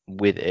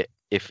with it,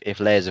 if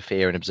Layers of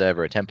Fear and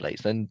Observer are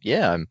templates, then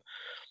yeah,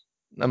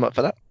 I'm up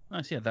for that.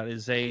 Nice, yeah. That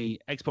is a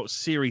Xbox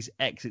Series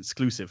X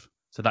exclusive,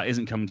 so that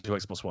isn't coming to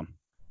Xbox One.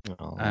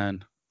 Oh.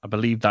 And I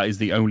believe that is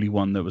the only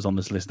one that was on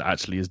this list that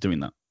actually is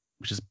doing that,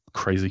 which is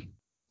crazy.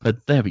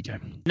 But there we go.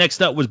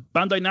 Next up was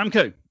Bandai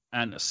Namco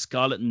and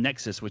Scarlet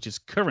Nexus, which is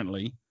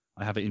currently,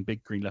 I have it in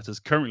big green letters,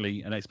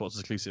 currently an Xbox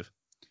exclusive.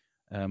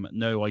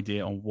 No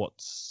idea on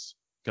what's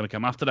going to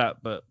come after that,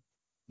 but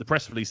the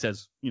press release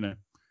says,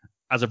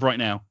 as of right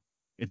now,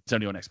 it's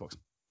only on Xbox.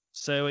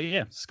 So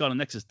yeah, Scarlet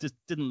Nexus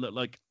didn't look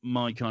like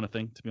my kind of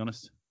thing, to be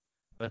honest.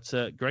 But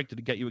Greg, did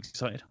it get you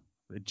excited?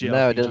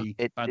 No, it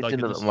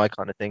didn't look like my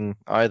kind of thing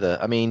either.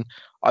 I mean,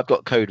 I've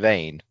got Code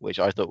Vein, which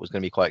I thought was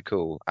going to be quite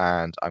cool,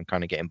 and I'm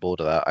kind of getting bored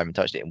of that. I haven't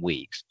touched it in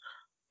weeks.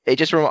 It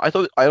just I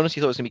honestly thought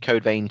it was going to be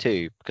Code Vein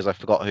 2 because I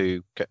forgot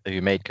who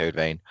made Code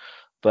Vein.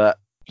 But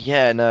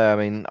Yeah, no, I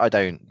mean, I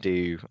don't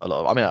do a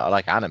lot of, I mean, I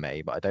like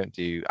anime, but I don't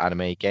do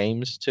anime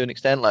games to an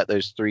extent, like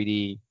those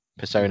 3D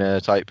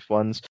Persona type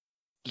ones.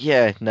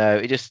 Yeah, no,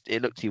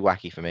 it looked too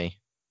wacky for me.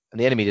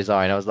 And the enemy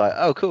design, I was like,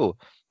 oh, cool.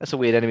 That's a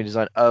weird enemy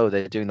design. Oh,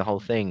 they're doing the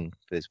whole thing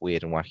for this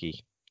weird and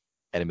wacky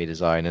enemy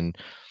design. And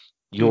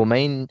your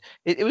main,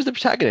 it was the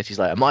protagonist. He's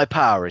like, my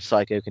power is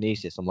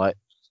psychokinesis. I'm like,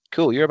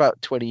 cool, you're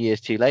about 20 years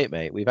too late,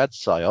 mate. We've had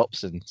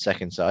psyops and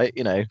second sight.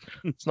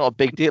 It's not a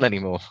big deal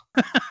anymore.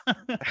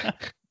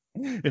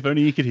 If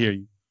only he could hear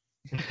you.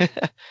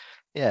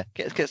 Yeah,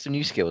 get some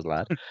new skills,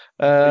 lad.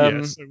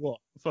 Yeah, so what?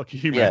 Fuck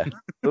you, Yeah. man.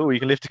 Oh, you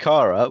can lift a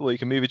car up, or you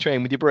can move a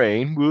train with your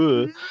brain.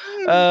 Whoa.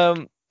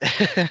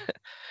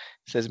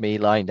 Says me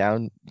lying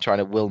down, trying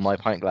to will my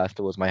pint glass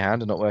towards my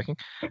hand and not working.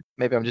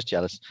 Maybe I'm just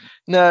jealous.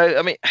 No,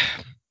 I mean,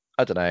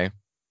 I don't know.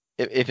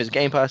 If it's a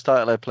Game Pass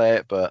title, I'd play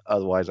it, but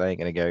otherwise, I ain't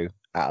gonna go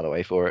out of the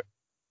way for it.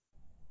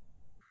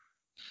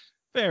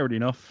 Fair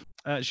enough.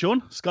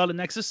 Sean, Scarlet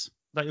Nexus, is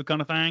that your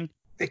kind of thing?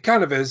 It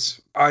kind of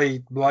is.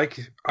 I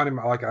like anime.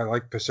 I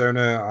like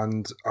Persona,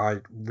 and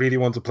I really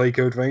want to play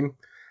Code Vein.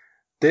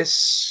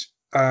 This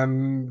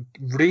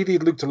really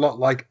looked a lot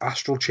like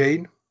Astral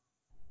Chain,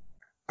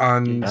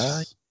 and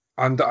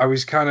I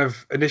was kind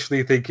of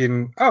initially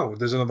thinking, oh,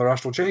 there's another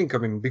Astral Chain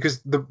coming,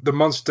 because the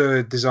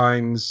monster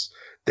designs,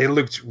 they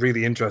looked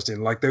really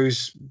interesting, like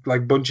those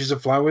like bunches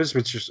of flowers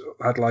which just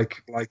had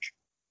like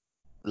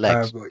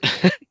legs.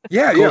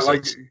 Yeah,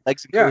 like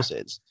legs and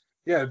corsets.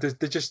 Yeah,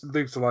 they just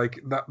looked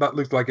like that. That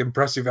looked like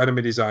impressive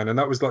enemy design, and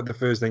that was like the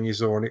first thing you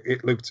saw, and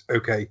it looked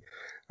okay.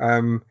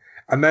 And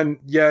then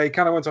it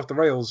kind of went off the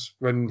rails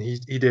when he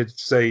did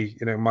say,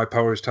 my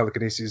power is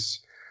telekinesis,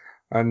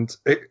 and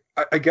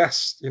I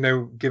guess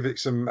give it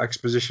some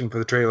exposition for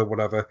the trailer,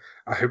 whatever.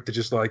 I hope they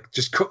just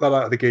cut that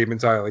out of the game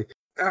entirely.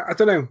 I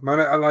don't know, man.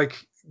 I like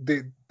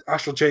the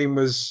Astral Chain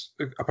was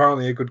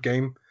apparently a good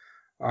game.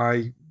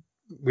 I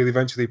will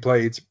eventually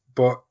played,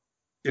 but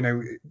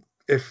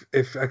if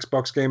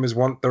Xbox gamers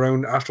want their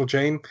own Astral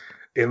Chain,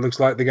 it looks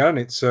like they're getting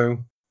it. So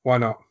why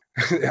not?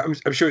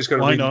 I'm sure it's got.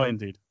 Why not,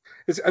 indeed?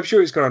 I'm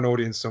sure it's got an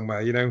audience somewhere.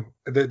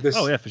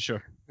 Oh yeah, for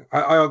sure.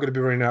 I aren't going to be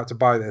running out to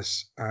buy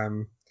this,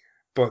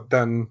 but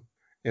then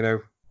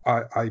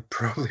I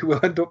probably will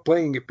end up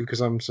playing it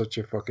because I'm such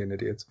a fucking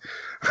idiot.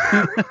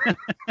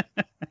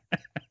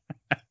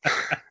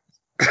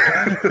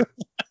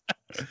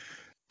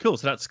 Cool.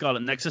 So that's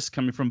Scarlet Nexus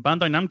coming from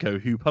Bandai Namco,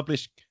 who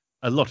published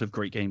a lot of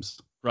great games.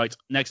 Right.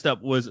 Next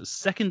up was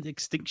Second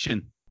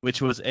Extinction,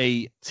 which was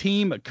a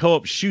team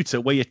co-op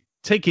shooter where you're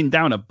taking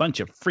down a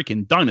bunch of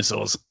freaking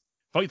dinosaurs.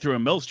 Fight through a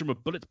maelstrom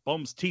of bullets,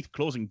 bombs, teeth,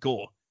 claws, and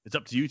gore. It's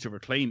up to you to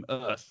reclaim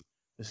Earth.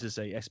 This is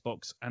a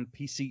Xbox and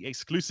PC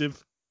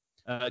exclusive.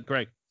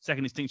 Greg,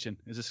 Second Extinction.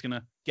 Is this going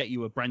to get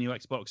you a brand new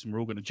Xbox and we're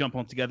all going to jump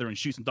on together and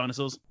shoot some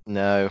dinosaurs?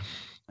 No.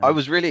 I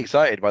was really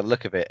excited by the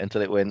look of it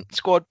until it went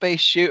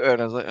squad-based shooter,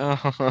 and I was like,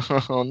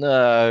 oh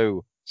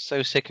no.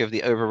 So sick of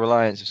the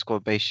over-reliance of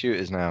squad-based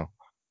shooters now.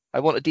 I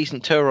want a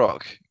decent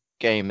Turok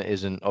game that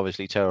isn't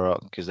obviously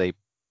Turok because they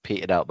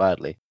petered out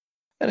badly.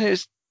 And it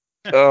was,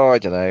 I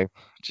don't know.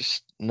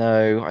 Just,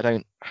 no, I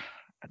don't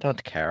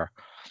care.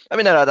 I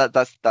mean, no,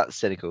 that's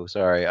cynical.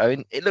 Sorry. I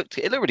mean, it looked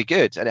really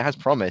good, and it has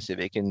promise if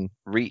it can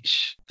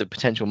reach the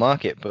potential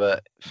market.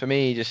 But for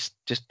me, just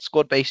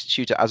squad-based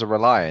shooter as a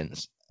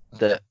reliance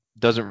that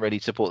doesn't really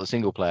support the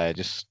single player,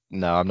 just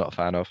no, I'm not a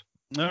fan of.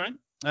 All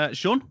right,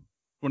 Sean,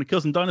 want to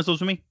kill some dinosaurs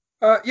for me?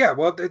 Yeah.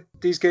 Well,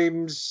 these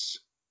games,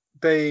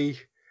 they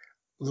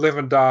live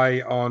and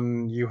die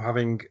on you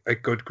having a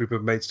good group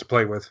of mates to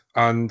play with,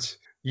 and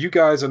you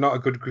guys are not a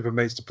good group of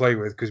mates to play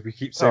with because we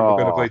keep saying we're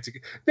going to play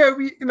together.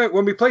 Yeah,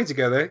 when we play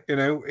together,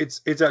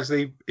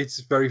 it's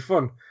very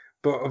fun.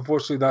 But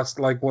unfortunately, that's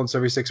like once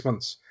every 6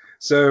 months.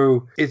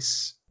 So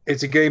it's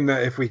a game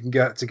that if we can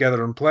get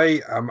together and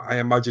play, I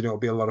imagine it'll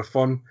be a lot of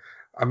fun.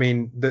 I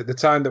mean, the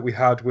time that we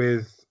had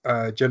with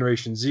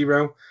Generation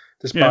Zero,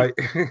 despite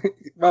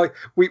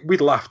we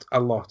laughed a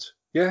lot.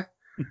 Yeah,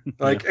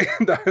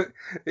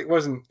 it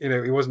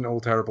wasn't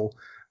all terrible.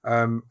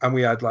 And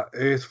we had like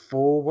Earth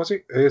 4, was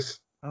it? Earth.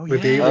 Oh,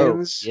 with yeah.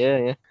 aliens.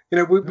 Oh,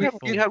 yeah.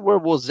 We had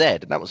World War Z,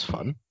 and that was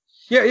fun.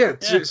 Yeah.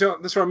 So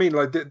that's what I mean.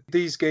 Like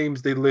these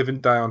games, they live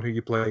and die on who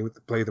you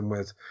play them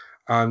with.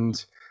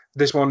 And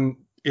this one,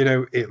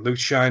 it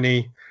looks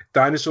shiny.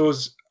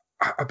 Dinosaurs.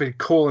 I've been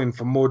calling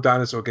for more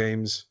dinosaur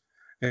games.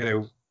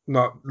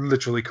 Not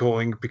literally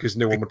calling because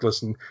no one would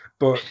listen,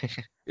 but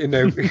it's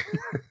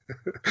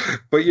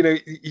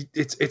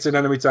an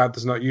enemy type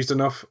that's not used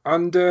enough.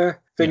 And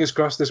fingers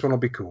crossed, this one will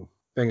be cool.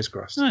 Fingers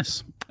crossed.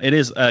 Nice. It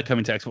is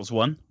coming to Xbox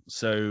One,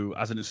 so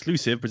as an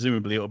exclusive,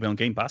 presumably it'll be on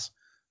Game Pass.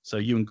 So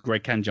you and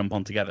Greg can jump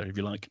on together if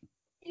you like.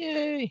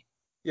 Yay!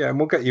 Yeah, and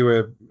we'll get you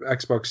a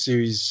Xbox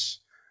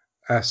Series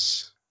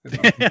S.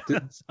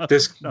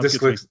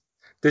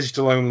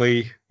 Digital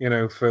only,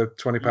 for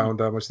 £20,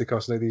 how much they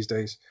cost now these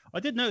days. I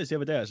did notice the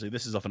other day, actually,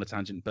 this is off on a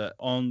tangent, but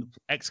on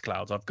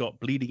xCloud, I've got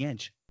Bleeding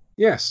Edge.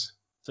 Yes.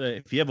 So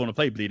if you ever want to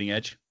play Bleeding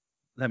Edge,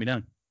 let me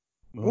know.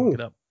 We'll hook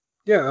it up.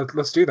 Yeah,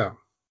 let's do that.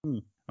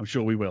 I'm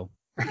sure we will.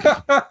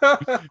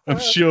 I'm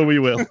sure we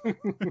will.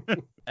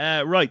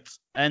 Right.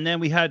 And then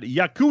we had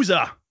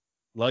Yakuza,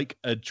 Like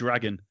a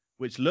Dragon,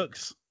 which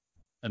looks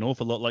an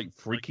awful lot like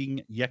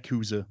freaking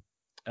Yakuza.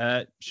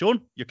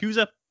 Sean,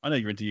 Yakuza? I know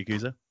you're into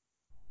Yakuza.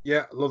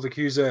 Yeah, love the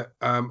Yakuza.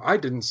 I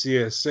didn't see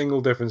a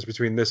single difference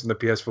between this and the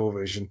PS4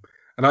 version.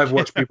 And I've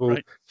watched people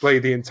play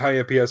the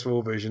entire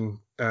PS4 version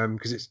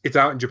because it's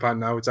out in Japan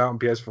now. It's out on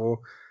PS4.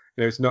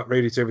 It's not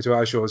radiated over to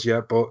our shores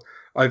yet, but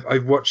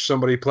I've watched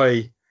somebody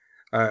play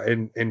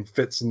in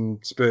fits and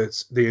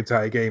spurts the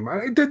entire game,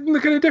 and it didn't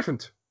look any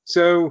different.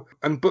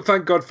 But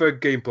thank God for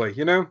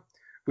gameplay.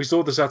 We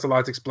saw the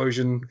satellite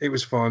explosion. It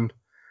was fun,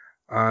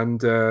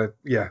 and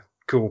yeah,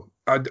 cool.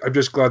 I'm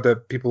just glad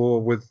that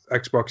people with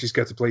Xboxes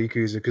get to play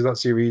Yakuza because that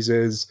series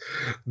is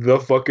the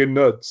fucking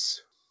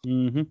nuts.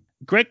 Mm-hmm.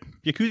 Greg,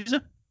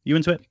 Yakuza, you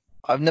into it?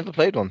 I've never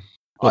played one.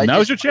 Well,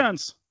 now's your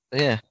chance.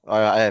 Yeah,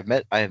 I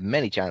have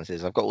many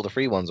chances. I've got all the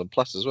free ones on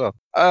Plus as well.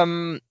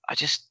 I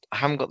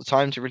haven't got the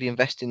time to really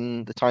invest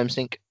in the time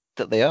sink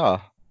that they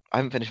are. I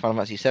haven't finished Final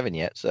Fantasy 7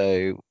 yet,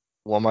 so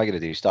what am I going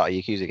to do? Start a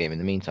Yakuza game in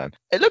the meantime.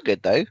 It looked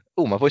good though.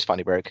 Oh, my voice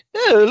finally broke.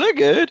 Yeah, it looked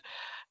good.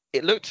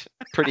 It looked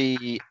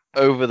pretty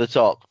over the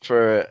top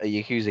for a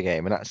Yakuza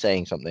game, and that's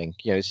saying something.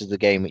 This is the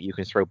game that you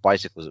can throw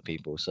bicycles at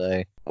people.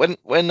 So when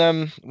we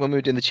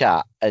were doing the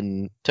chat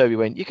and Toby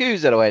went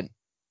Yakuza, I went,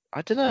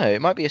 I don't know,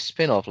 it might be a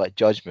spin-off like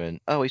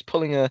Judgment. Oh, he's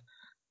pulling a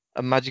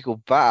magical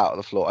bat out of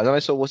the floor. And then I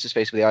saw what's his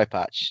face with the eye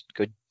patch.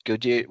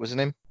 What's his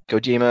name?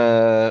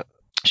 Kojima.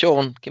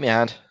 Sean, give me a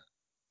hand.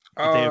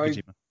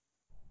 Kojima.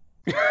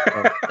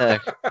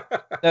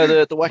 No,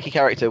 the wacky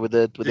character with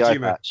the eye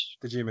patch.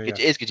 Kojima, yeah. It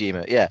is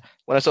Kojima, yeah.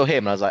 When I saw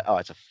him, I was like, oh,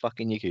 it's a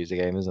fucking Yakuza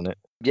game, isn't it?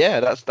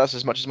 Yeah, that's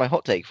as much as my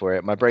hot take for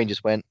it. My brain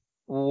just went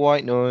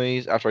white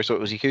noise after I saw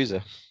it was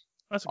Yakuza.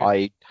 That's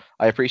okay.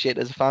 I appreciate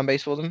there's a fan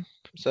base for them,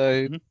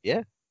 so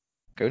yeah,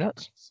 go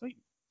nuts. Sweet.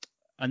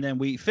 And then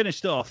we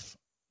finished off.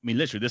 I mean,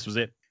 literally, this was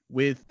it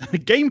with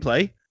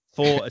gameplay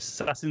for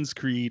Assassin's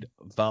Creed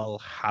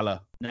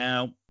Valhalla.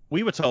 Now,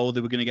 we were told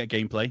that we're going to get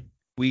gameplay.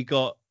 We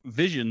got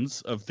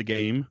visions of the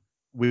game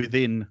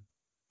within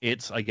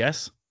it, I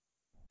guess.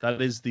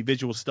 That is the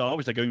visual style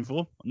which they're going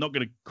for. I'm not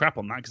going to crap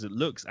on that because it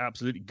looks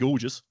absolutely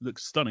gorgeous.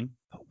 Looks stunning.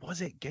 But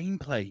was it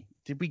gameplay?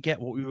 Did we get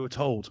what we were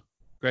told?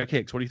 Greg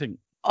Hicks, what do you think?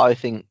 I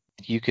think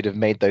you could have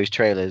made those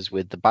trailers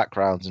with the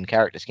backgrounds and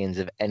character skins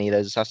of any of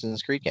those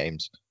Assassin's Creed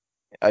games.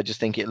 I just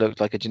think it looked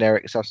like a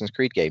generic Assassin's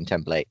Creed game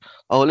template.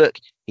 Oh, look,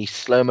 he's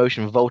slow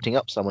motion vaulting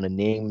up someone and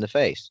kneeing in the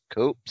face.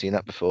 Cool, seen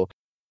that before.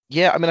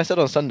 Yeah, I mean, I said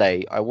on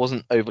Sunday I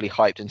wasn't overly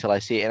hyped until I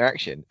see it in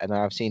action, and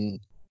I've seen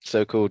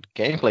so-called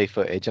gameplay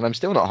footage, and I'm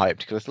still not hyped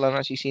because I still haven't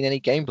actually seen any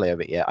gameplay of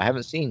it yet. I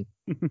haven't seen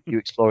you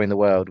exploring the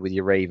world with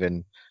your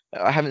Raven.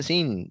 I haven't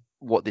seen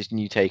what this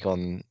new take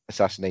on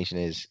assassination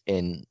is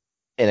in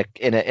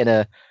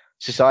a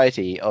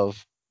society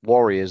of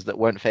warriors that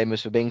weren't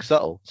famous for being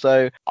subtle.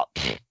 So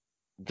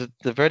the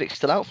verdict's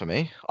still out for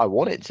me. I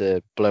want it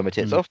to blow my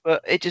tits off,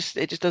 but it just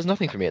does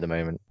nothing for me at the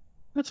moment.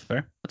 That's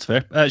fair. That's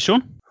fair.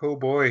 Sean? Oh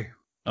boy.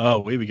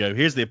 Oh, here we go.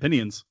 Here's the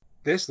opinions.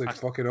 This looks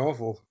fucking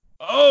awful.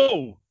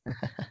 Oh!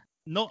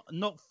 Not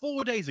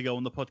 4 days ago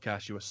on the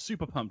podcast, you were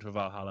super pumped for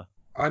Valhalla.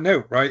 I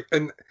know, right?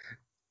 And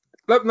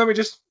let me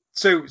just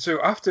so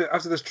after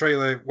this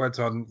trailer went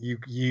on,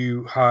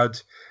 you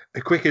had a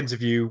quick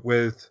interview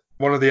with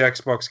one of the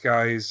Xbox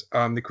guys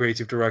and the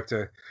creative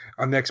director,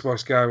 and the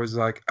Xbox guy was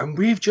like, "And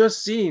we've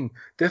just seen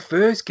the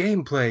first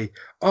gameplay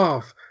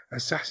of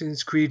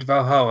Assassin's Creed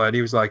Valhalla," and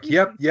he was like,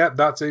 "Yep,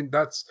 that's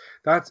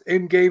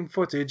in-game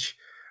footage."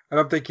 And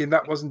I'm thinking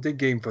that wasn't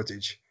in-game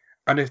footage.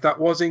 And if that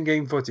was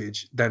in-game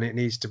footage, then it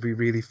needs to be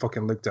really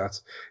fucking looked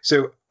at.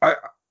 So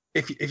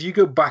if you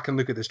go back and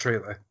look at this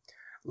trailer,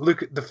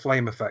 look at the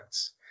flame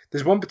effects.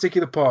 There's one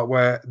particular part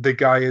where the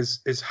guy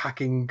is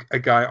hacking a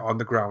guy on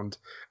the ground,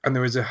 and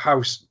there is a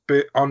house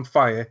on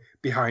fire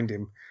behind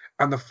him.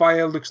 And the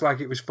fire looks like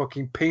it was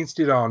fucking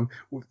painted on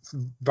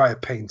via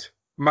paint.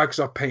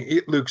 Microsoft Paint.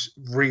 It looks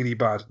really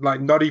bad.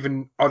 Like, not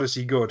even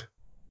Odyssey good.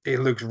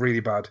 It looks really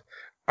bad.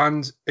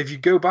 And if you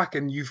go back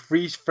and you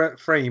freeze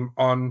frame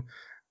on,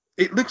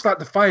 it looks like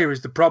the fire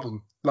is the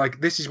problem. Like,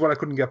 this is what I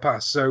couldn't get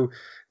past. So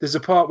there's a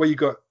part where you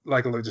got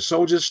like a load of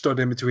soldiers stood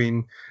in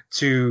between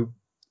two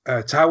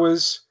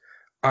towers,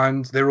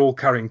 and they're all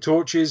carrying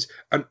torches,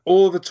 and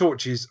all the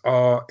torches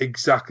are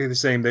exactly the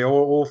same. They are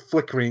all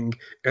flickering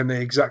in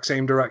the exact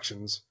same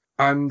directions.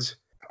 And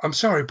I'm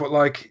sorry, but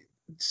like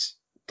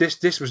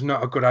this was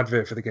not a good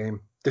advert for the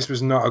game. This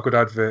was not a good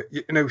advert.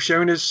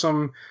 Showing us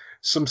some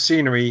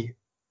scenery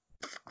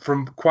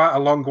from quite a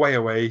long way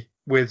away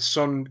with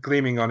sun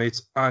gleaming on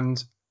it,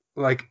 and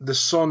like the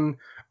sun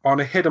on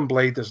a hidden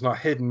blade that's not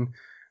hidden,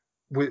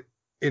 with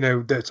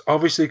that's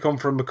obviously come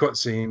from a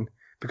cutscene,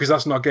 because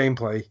that's not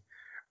gameplay,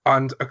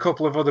 and a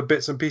couple of other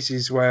bits and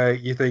pieces where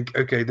you think,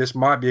 okay, this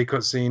might be a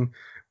cutscene,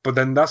 but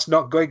then that's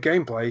not good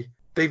gameplay.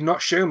 They've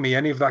not shown me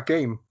any of that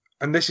game,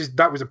 and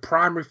that was a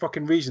primary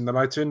fucking reason that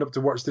I turned up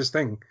to watch this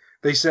thing.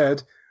 They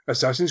said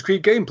Assassin's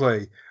Creed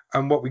gameplay,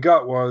 and what we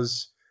got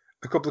was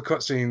a couple of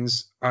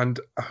cutscenes, and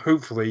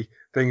hopefully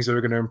things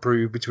are going to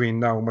improve between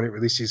now and when it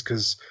releases.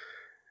 Because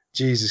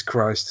Jesus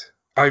Christ,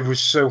 I was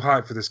so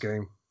hyped for this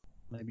game.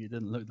 Maybe it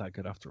didn't look that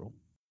good after all.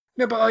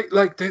 No, but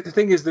like the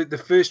thing is that the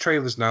first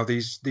trailers now,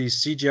 these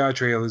CGI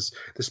trailers,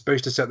 they're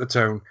supposed to set the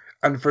tone,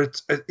 and for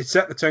it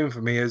set the tone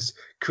for me as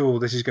cool.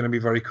 This is going to be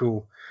very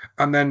cool.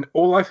 And then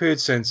all I've heard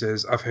since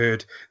is I've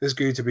heard there's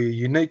going to be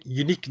a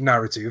unique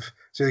narrative.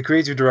 So the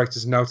creative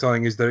directors are now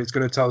telling us that it's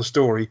going to tell a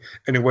story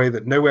in a way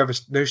that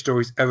no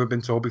story's ever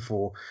been told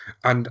before.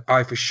 And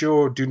I for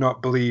sure do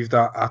not believe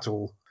that at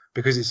all,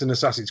 because it's an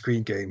Assassin's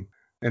Creed game.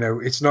 You know,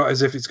 it's not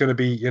as if it's going to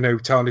be, you know,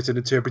 telling it an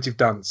interpretive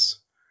dance.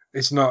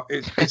 It's not.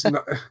 It's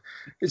not.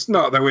 It's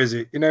not though, is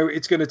it? You know,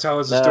 it's going to tell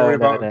us a story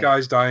about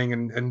guys dying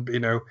and you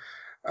know,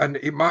 and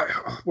it might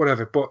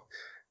whatever. But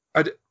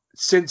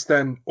since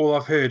then, all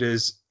I've heard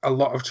is a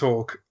lot of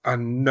talk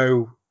and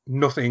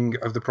nothing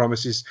of the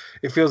promises.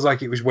 It feels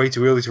like it was way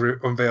too early to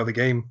unveil the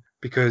game,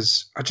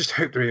 because I just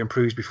hope that it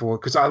improves before,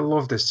 because I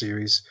love this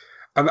series.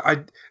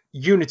 And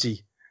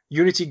Unity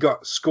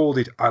got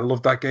scolded. I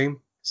love that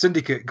game.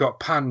 Syndicate got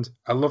panned.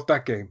 I love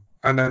that game.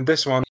 And then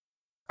this one,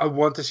 I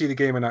want to see the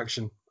game in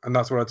action. And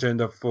that's what I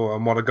turned up for.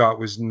 And what I got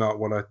was not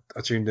what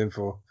I tuned in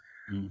for.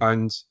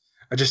 And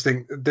I just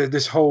think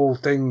this whole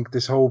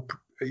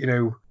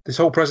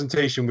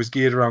presentation was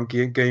geared around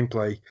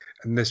gameplay.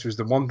 And this was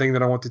the one thing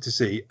that I wanted to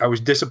see. I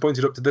was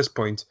disappointed up to this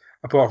point,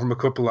 apart from a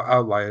couple of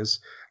outliers.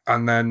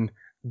 And then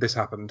this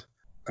happened.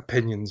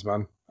 Opinions,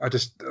 man. I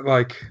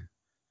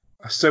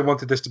so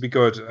wanted this to be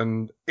good.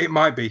 And it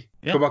might be.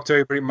 Yeah. Come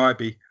October, it might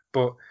be.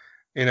 But,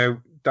 you know,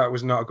 that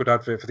was not a good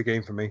advert for the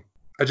game for me.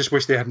 I just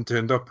wish they hadn't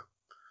turned up.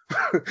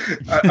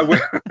 I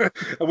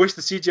wish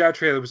the CGI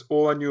trailer was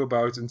all I knew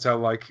about until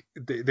like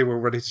they were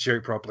ready to show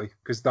it properly,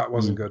 because that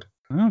wasn't good.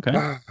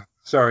 Okay.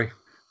 Sorry.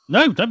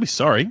 No, don't be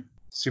sorry.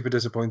 Super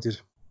disappointed.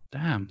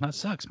 Damn, that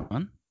sucks,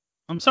 man.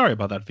 I'm sorry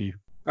about that for you.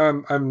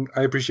 I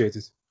appreciate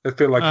it. I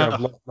feel like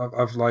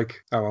I've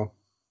like, oh well.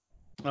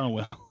 Oh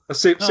well. I'll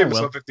save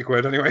myself 50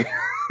 quid anyway.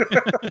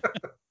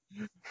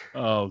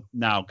 Oh,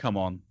 now, come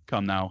on.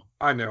 Come now.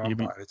 I know, I'm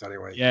buying it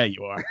anyway. Yeah,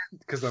 you are.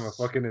 Because I'm a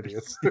fucking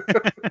idiot.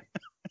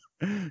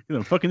 You're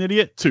a fucking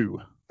idiot, too.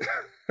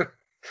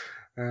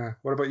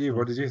 What about you?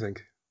 What did you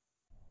think?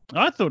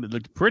 I thought it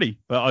looked pretty,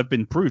 but I've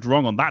been proved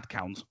wrong on that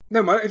count.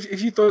 No, man,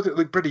 if you thought it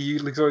looked pretty, you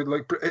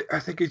like I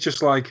think it's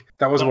just like,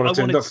 that wasn't what I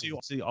turned up.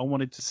 I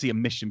wanted to see a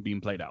mission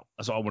being played out.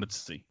 That's what I wanted to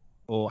see.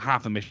 Or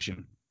half a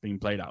mission being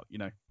played out, you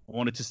know. I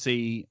wanted to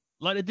see,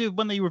 like they did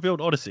when they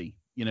revealed Odyssey.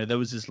 You know, there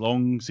was this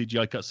long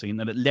CGI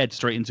cutscene and it led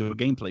straight into a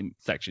gameplay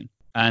section.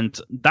 And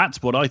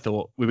that's what I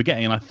thought we were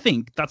getting. And I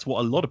think that's what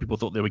a lot of people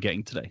thought they were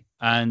getting today.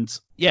 And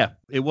yeah,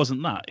 it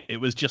wasn't that. It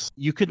was just,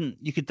 you could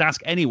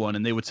ask anyone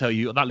and they would tell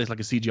you, oh, that looks like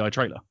a CGI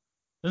trailer.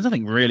 There's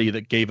nothing really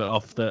that gave it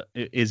off that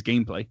it is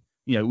gameplay.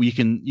 You know, you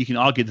can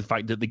argue the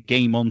fact that the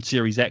game on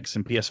Series X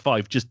and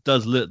PS5 just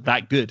does look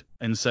that good.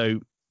 And so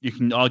you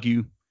can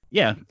argue,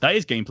 yeah, that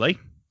is gameplay.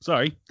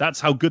 Sorry,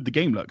 that's how good the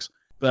game looks.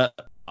 But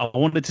I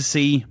wanted to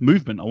see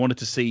movement. I wanted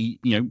to see,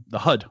 you know, the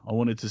HUD. I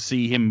wanted to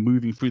see him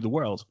moving through the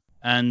world.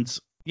 And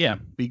yeah,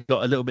 we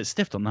got a little bit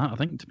stiffed on that, I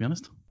think, to be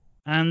honest.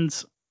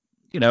 And,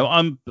 you know,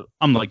 I'm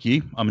like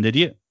you. I'm an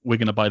idiot. We're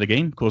going to buy the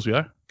game. Of course we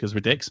are, because we're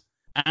dicks.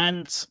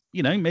 And,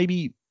 you know,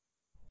 maybe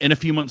in a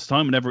few months'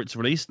 time, whenever it's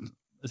released,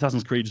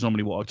 Assassin's Creed is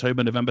normally,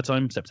 October, November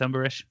time,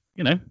 September-ish.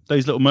 You know,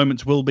 those little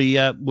moments will be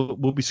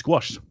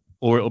squashed.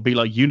 Or it'll be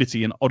like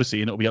Unity and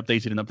Odyssey, and it'll be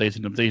updated and updated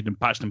and updated and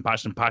patched and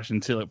patched and patched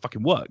until it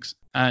fucking works.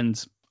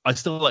 And I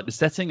still like the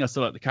setting. I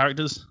still like the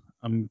characters.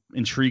 I'm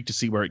intrigued to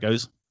see where it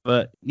goes.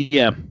 But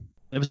yeah,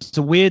 it was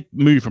a weird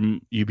move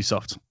from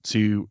Ubisoft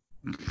to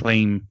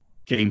claim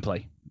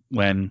gameplay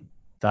when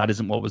that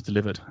isn't what was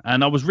delivered.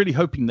 And I was really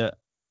hoping that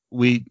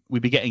we'd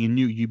be getting a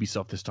new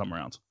Ubisoft this time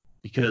around,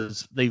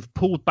 because they've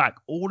pulled back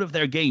all of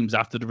their games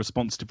after the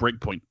response to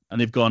Breakpoint.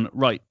 And they've gone,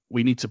 right,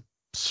 we need to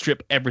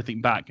strip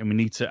everything back and we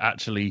need to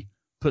actually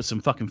put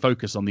some fucking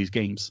focus on these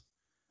games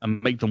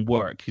and make them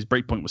work. Because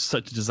Breakpoint was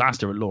such a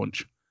disaster at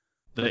launch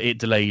that it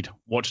delayed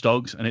Watch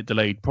Dogs, and it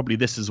delayed probably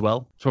this as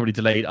well. It's probably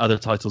delayed other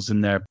titles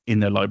in their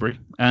library.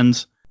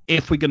 And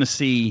if we're going to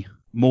see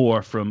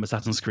more from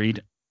Assassin's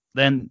Creed,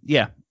 then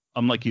yeah,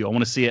 I'm like you. I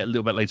want to see it a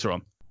little bit later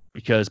on,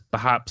 because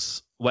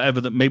perhaps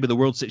maybe the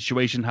world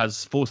situation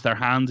has forced their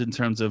hand in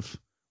terms of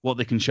what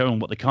they can show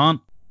and what they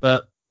can't.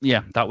 But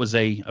yeah, that was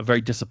a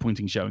very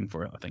disappointing showing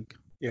for it, I think.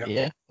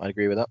 Yeah, I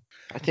agree with that.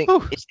 I think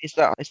it's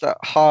that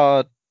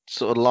hard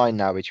sort of line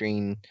now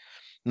between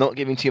not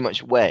giving too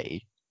much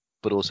away,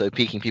 but also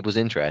piquing people's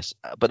interest.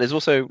 But there's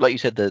also, like you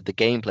said, the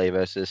gameplay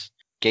versus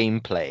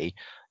gameplay,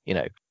 you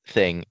know,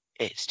 thing.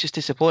 It's just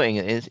disappointing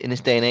in this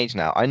day and age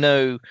now. I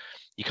know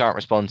you can't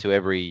respond to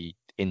every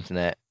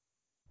internet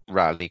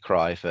rally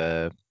cry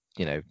for,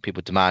 you know,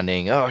 people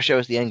demanding, oh, show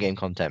us the end game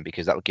content,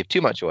 because that would give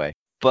too much away.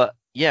 But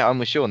yeah, I'm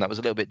with Sean. That was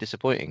a little bit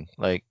disappointing.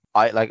 Like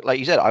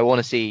you said, I want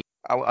to see.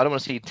 I don't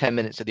want to see 10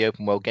 minutes of the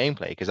open world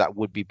gameplay, because that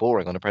would be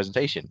boring on a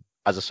presentation.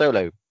 As a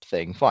solo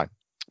thing, fine.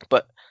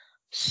 But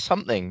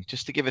something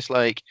just to give us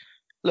like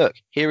look,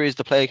 here is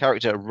the player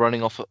character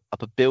running off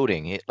up a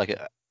building, like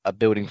a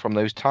building from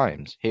those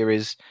times. Here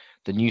is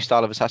the new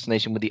style of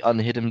assassination with the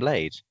unhidden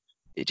blade.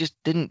 It just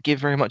didn't give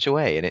very much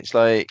away, and it's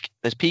like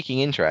there's piquing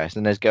interest,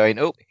 and there's going,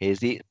 oh, here's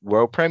the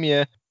world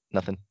premiere,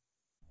 nothing.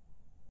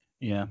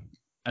 Yeah.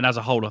 And as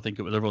a whole, I think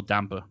it was a real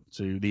damper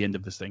to the end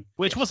of this thing,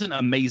 which wasn't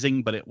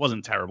amazing, but it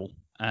wasn't terrible.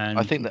 And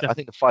I think the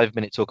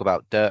 5-minute talk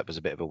about dirt was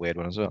a bit of a weird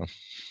one as well.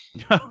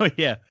 Oh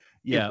yeah,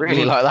 yeah. They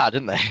really like that,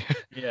 didn't they?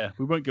 Yeah,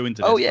 we won't go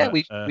into this. Oh yeah,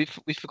 but,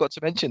 we forgot to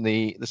mention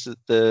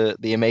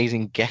the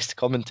amazing guest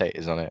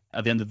commentators on it.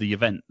 At the end of the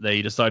event,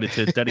 they decided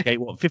to dedicate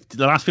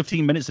the last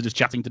 15 minutes to just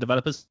chatting to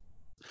developers.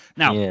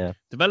 Now,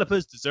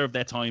 developers deserve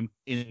their time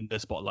in the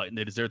spotlight, and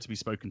they deserve to be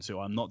spoken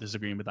to. I'm not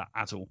disagreeing with that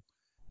at all.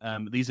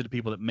 These are the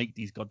people that make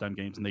these goddamn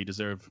games, and they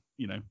deserve,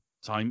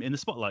 time in the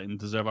spotlight and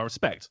deserve our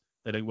respect.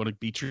 They don't want to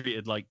be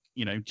treated like,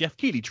 Jeff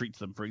Keighley treats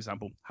them, for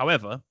example.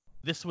 However,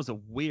 this was a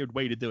weird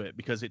way to do it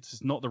because it's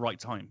just not the right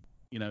time.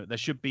 There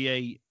should be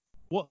a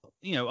lot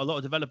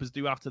of developers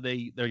do after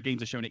their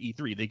games are shown at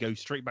E3. They go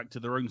straight back to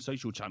their own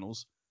social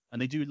channels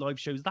and they do live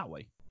shows that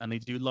way. And they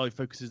do live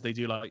focuses. They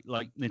do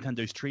like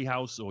Nintendo's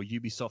Treehouse or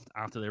Ubisoft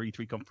after their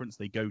E3 conference.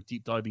 They go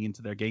deep diving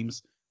into their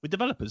games with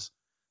developers.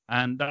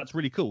 And that's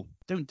really cool.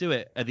 Don't do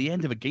it at the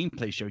end of a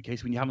gameplay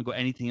showcase when you haven't got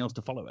anything else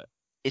to follow it.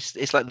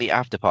 It's like the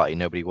after party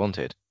nobody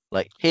wanted.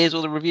 Like, here's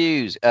all the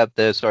reviews,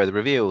 the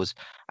reveals.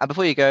 And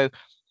before you go,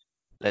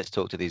 let's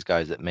talk to these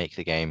guys that make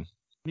the game.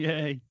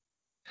 Yay.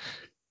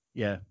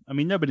 Yeah. I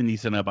mean, nobody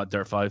needs to know about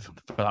Dirt 5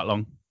 for that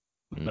long.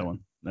 No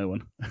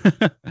one.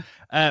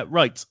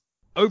 Right.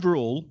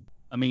 Overall,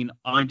 I mean,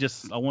 I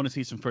want to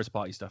see some first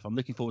party stuff. I'm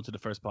looking forward to the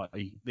first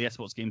party, the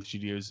Xbox Game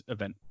Studios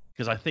event,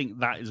 because I think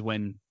that is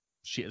when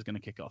shit is going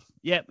to kick off.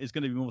 Yeah, it's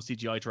going to be more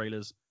CGI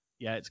trailers.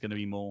 Yeah, it's going to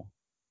be more,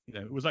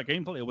 was that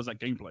gameplay or was that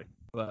gameplay?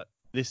 But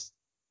this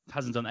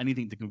hasn't done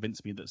anything to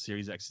convince me that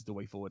Series X is the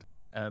way forward.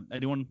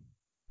 Anyone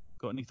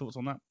got any thoughts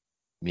on that?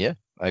 Yeah,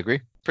 I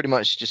agree. Pretty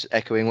much just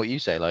echoing what you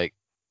say. Like,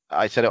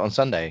 I said it on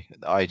Sunday.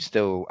 I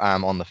still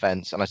am on the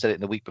fence, and I said it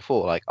the week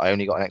before. Like, I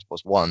only got an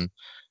Xbox One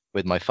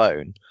with my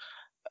phone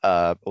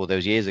all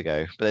those years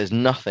ago. But there's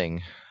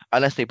nothing,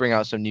 unless they bring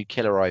out some new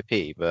killer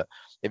IP. But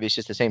if it's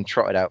just the same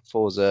trotted out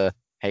Forza,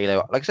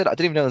 Halo, like I said, I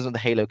didn't even know there was another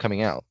Halo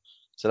coming out.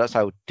 So that's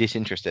how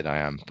disinterested I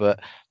am. But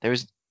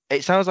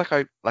it sounds like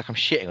I'm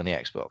shitting on the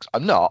Xbox.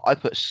 I'm not. I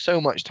put so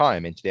much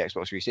time into the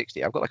Xbox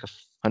 360. I've got like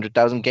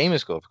 100,000 gamer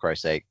score, for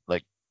Christ's sake.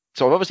 Like,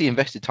 so I've obviously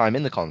invested time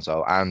in the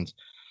console and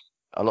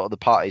a lot of the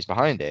parties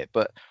behind it.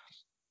 But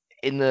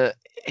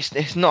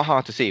it's not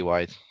hard to see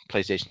why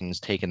PlayStation's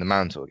taken the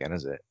mantle again,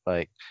 is it?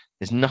 Like,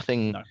 there's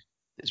nothing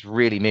that's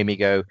really made me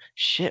go,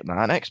 shit,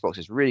 man, Xbox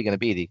is really going to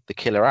be the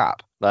killer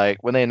app.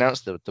 Like, when they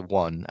announced the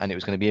One and it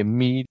was going to be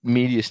a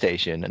media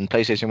station, and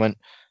PlayStation went,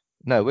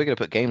 no, we're going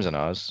to put games on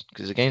ours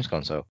because it's a games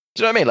console.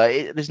 Do you know what I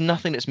mean? Like, there's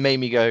nothing that's made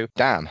me go,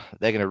 damn,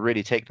 they're going to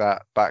really take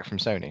that back from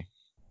Sony.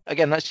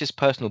 Again, that's just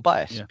personal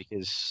bias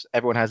because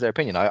everyone has their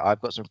opinion.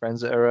 I've got some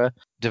friends that are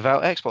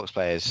devout Xbox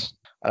players.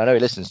 And I know he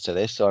listens to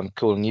this, so I'm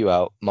calling you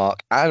out,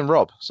 Mark and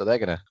Rob. So I'm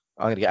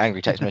gonna get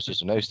angry text messages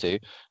from those two.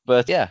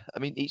 But yeah, I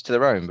mean, each to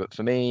their own. But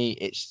for me,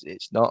 it's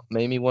not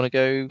made me want to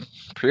go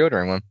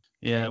pre-ordering one.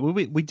 Yeah, well,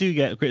 we do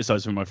get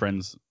criticised from my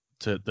friends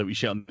that we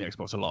shit on the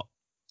Xbox a lot.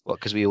 What?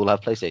 Because we all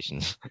have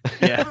PlayStations.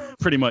 Yeah,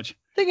 pretty much.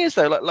 Thing is,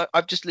 though, like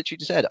I've just literally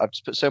just said, I've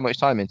just put so much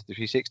time into the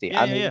 360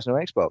 and there's no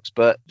Xbox.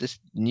 But this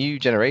new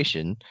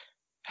generation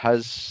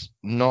has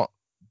not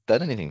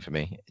done anything for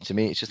me. To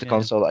me, it's just a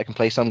console that I can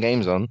play some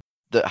games on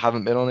that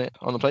haven't been on it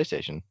on the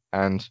PlayStation,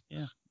 and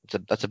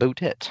that's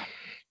about it.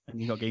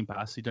 And you got Game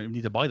Pass, so you don't even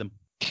need to buy them.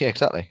 Yeah,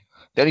 exactly.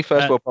 The only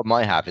first world problem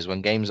I have is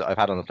when games that I've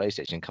had on the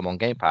PlayStation come on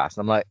Game Pass,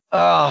 and I'm like,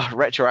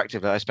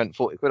 retroactively, I spent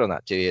 40 quid on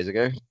that 2 years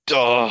ago.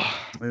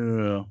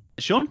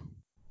 Sean,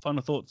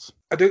 final thoughts?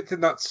 I don't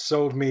think that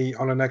sold me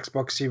on an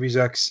Xbox Series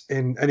X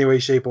in any way,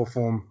 shape, or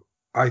form.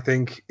 I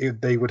think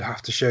they would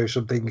have to show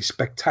something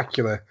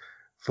spectacular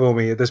for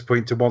me at this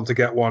point to want to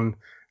get one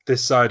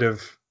this side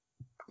of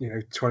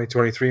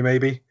 2023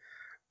 maybe.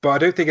 But I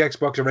don't think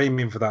Xbox are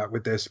aiming for that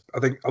with this. I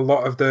think a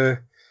lot of the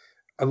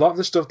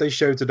stuff they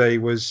showed today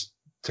was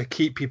to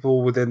keep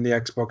people within the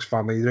Xbox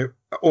family.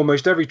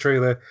 Almost every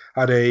trailer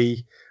had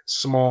a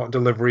smart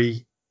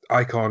delivery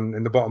icon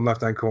in the bottom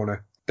left-hand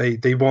corner.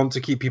 They want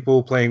to keep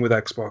people playing with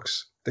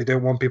Xbox. They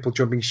don't want people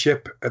jumping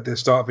ship at the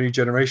start of a new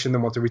generation. They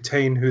want to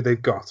retain who they've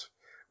got,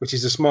 which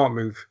is a smart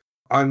move.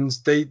 And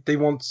they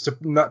want to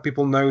let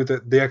people know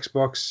that the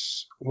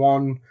Xbox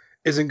One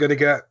isn't going to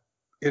get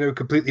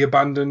completely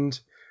abandoned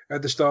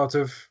at the start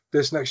of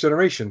this next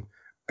generation.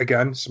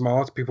 Again,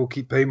 smart, people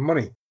keep paying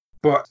money.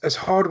 But as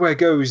hardware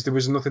goes, there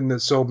was nothing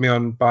that sold me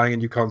on buying a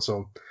new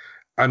console.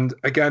 And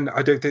again,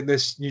 I don't think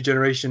this new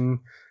generation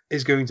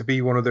is going to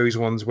be one of those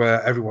ones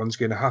where everyone's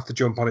going to have to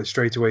jump on it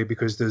straight away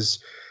because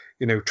there's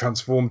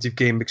transformative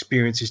game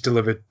experiences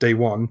delivered day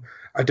one.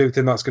 I don't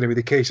think that's going to be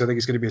the case. I think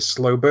it's going to be a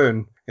slow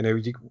burn.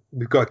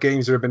 We've got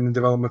games that have been in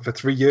development for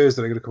 3 years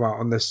that are going to come out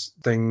on this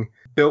thing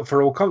built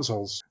for all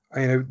consoles.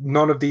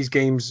 None of these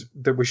games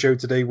that were showed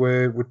today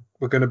were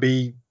going to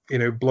be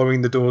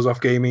blowing the doors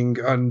off gaming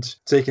and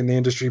taking the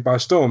industry by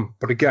storm.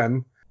 But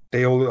again,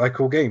 they all look like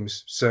cool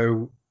games.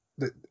 So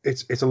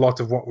it's a lot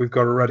of what we've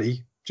got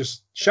already,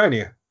 just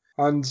shinier.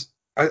 And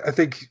I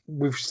think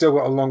we've still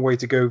got a long way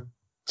to go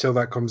till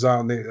that comes out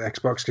and the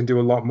Xbox can do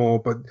a lot more.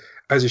 But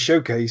as a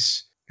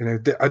showcase,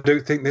 I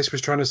don't think this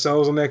was trying to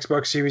sell us on the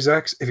Xbox Series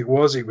X. If it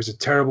was a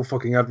terrible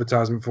fucking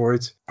advertisement for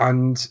it.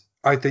 And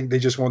I think they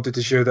just wanted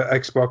to show that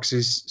Xbox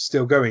is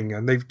still going.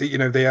 And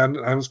they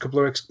announced a couple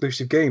of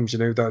exclusive games.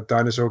 That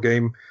dinosaur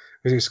game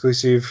was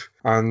exclusive,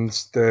 and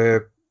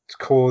the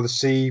Core of the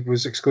Sea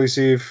was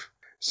exclusive.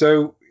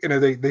 So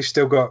they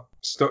still got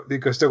skin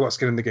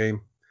in the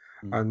game,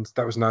 and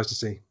that was nice to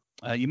see.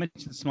 You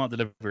mentioned smart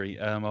delivery.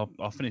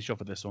 I'll finish off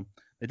with this one.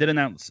 They did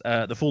announce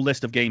the full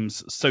list of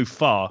games so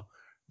far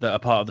that are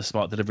part of the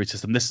smart delivery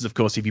system. This is, of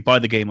course, if you buy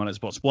the game on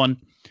Xbox One,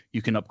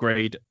 you can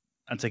upgrade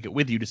and take it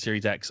with you to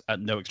Series X at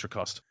no extra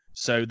cost.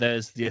 So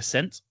there's The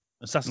Ascent,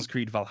 Assassin's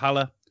Creed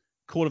Valhalla,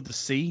 Call of the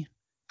Sea,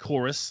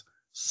 Chorus,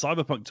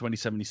 Cyberpunk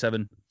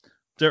 2077,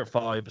 Dirt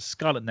 5,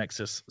 Scarlet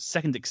Nexus,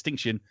 Second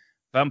Extinction,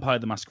 Vampire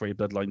the Masquerade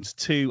Bloodlines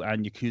 2,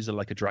 and Yakuza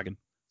Like a Dragon.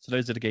 So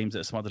those are the games that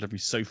are smart delivery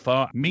so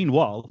far.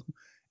 Meanwhile,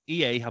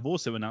 EA have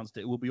also announced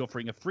it will be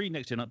offering a free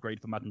next-gen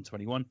upgrade for Madden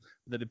 21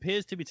 that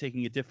appears to be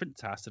taking a different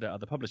tack to their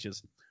other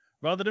publishers.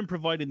 Rather than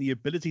providing the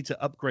ability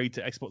to upgrade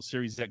to Xbox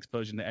Series X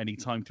version at any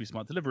time through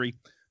smart delivery,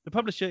 the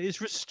publisher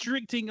is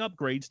restricting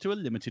upgrades to a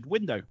limited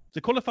window.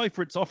 To qualify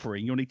for its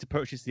offering, you'll need to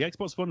purchase the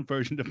Xbox One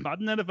version of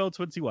Madden NFL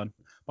 21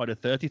 by the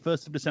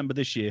 31st of December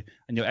this year,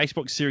 and your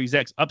Xbox Series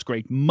X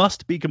upgrade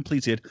must be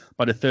completed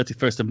by the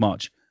 31st of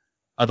March.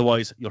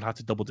 Otherwise, you'll have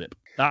to double dip.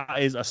 That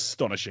is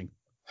astonishing.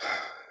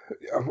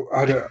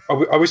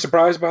 Are we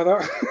surprised by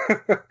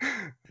that?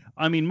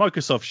 I mean,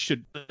 Microsoft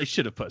should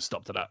have put a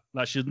stop to that.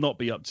 That should not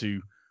be up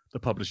to the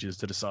publishers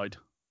to decide.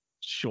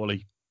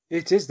 Surely.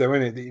 It is, though,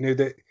 isn't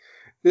it?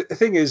 The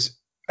thing is,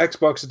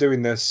 Xbox are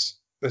doing this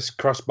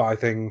cross-buy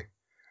thing,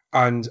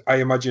 and I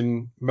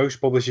imagine most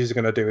publishers are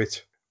going to do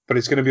it, but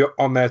it's going to be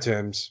on their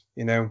terms,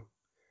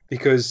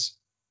 because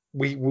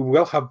we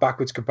will have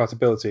backwards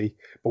compatibility,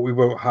 but we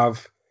won't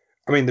have.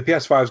 I mean, the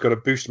PS5's got a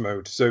boost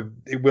mode, so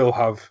it will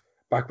have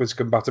backwards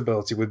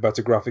compatibility with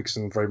better graphics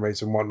and frame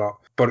rates and whatnot.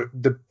 But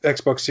the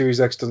Xbox Series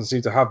X doesn't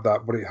seem to have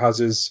that. What it has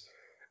is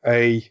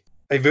a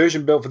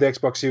version built for the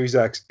Xbox Series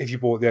X if you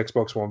bought the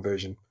Xbox One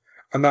version.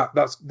 And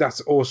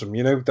that's awesome,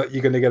 that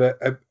you're going to get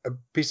a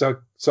piece of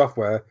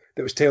software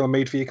that was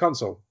tailor-made for your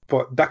console.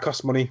 But that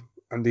costs money,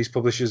 and these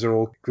publishers are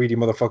all greedy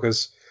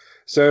motherfuckers.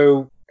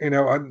 So,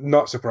 I'm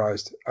not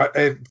surprised.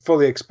 I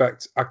fully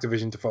expect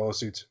Activision to follow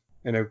suit.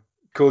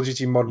 Call of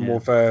Duty Modern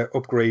Warfare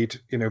upgrade,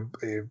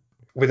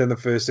 within the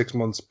first 6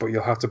 months, but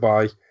you'll have to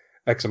buy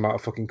X amount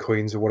of fucking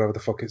coins or whatever the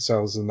fuck it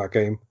sells in that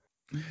game.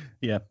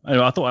 Yeah,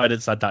 I thought I'd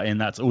add that in.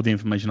 That's all the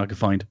information I could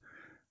find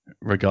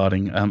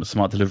regarding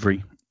smart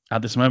delivery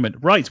at this moment.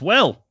 Right,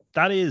 well,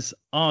 that is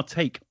our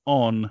take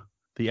on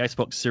the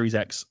Xbox Series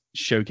X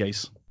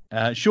showcase.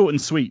 Short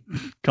and sweet,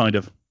 kind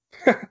of.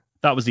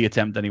 That was the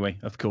attempt anyway.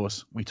 Of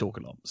course, we talk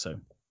a lot, so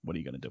what are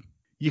you going to do?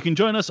 You can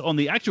join us on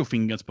the actual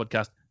Finger Guns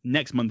podcast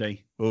next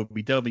Monday, where we'll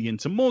be delving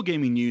into more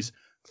gaming news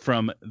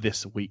from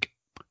this week.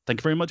 Thank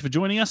you very much for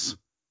joining us.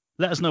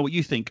 Let us know what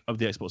you think of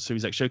the Xbox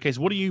Series X showcase.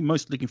 What are you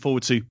most looking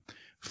forward to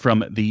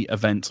from the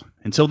event?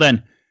 Until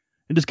then,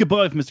 it is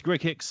goodbye from Mr.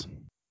 Greg Hicks.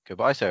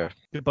 Goodbye, sir.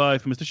 Goodbye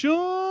from Mr.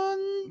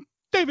 Sean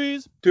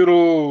Davies.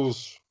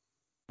 Doodles.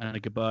 And a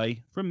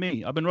goodbye from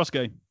me. I've been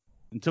Roscoe.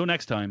 Until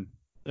next time,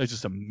 those are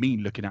some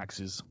mean-looking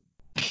axes.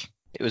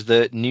 It was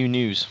the new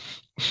news.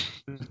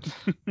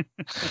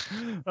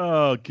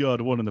 Oh,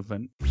 God, what an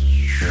event.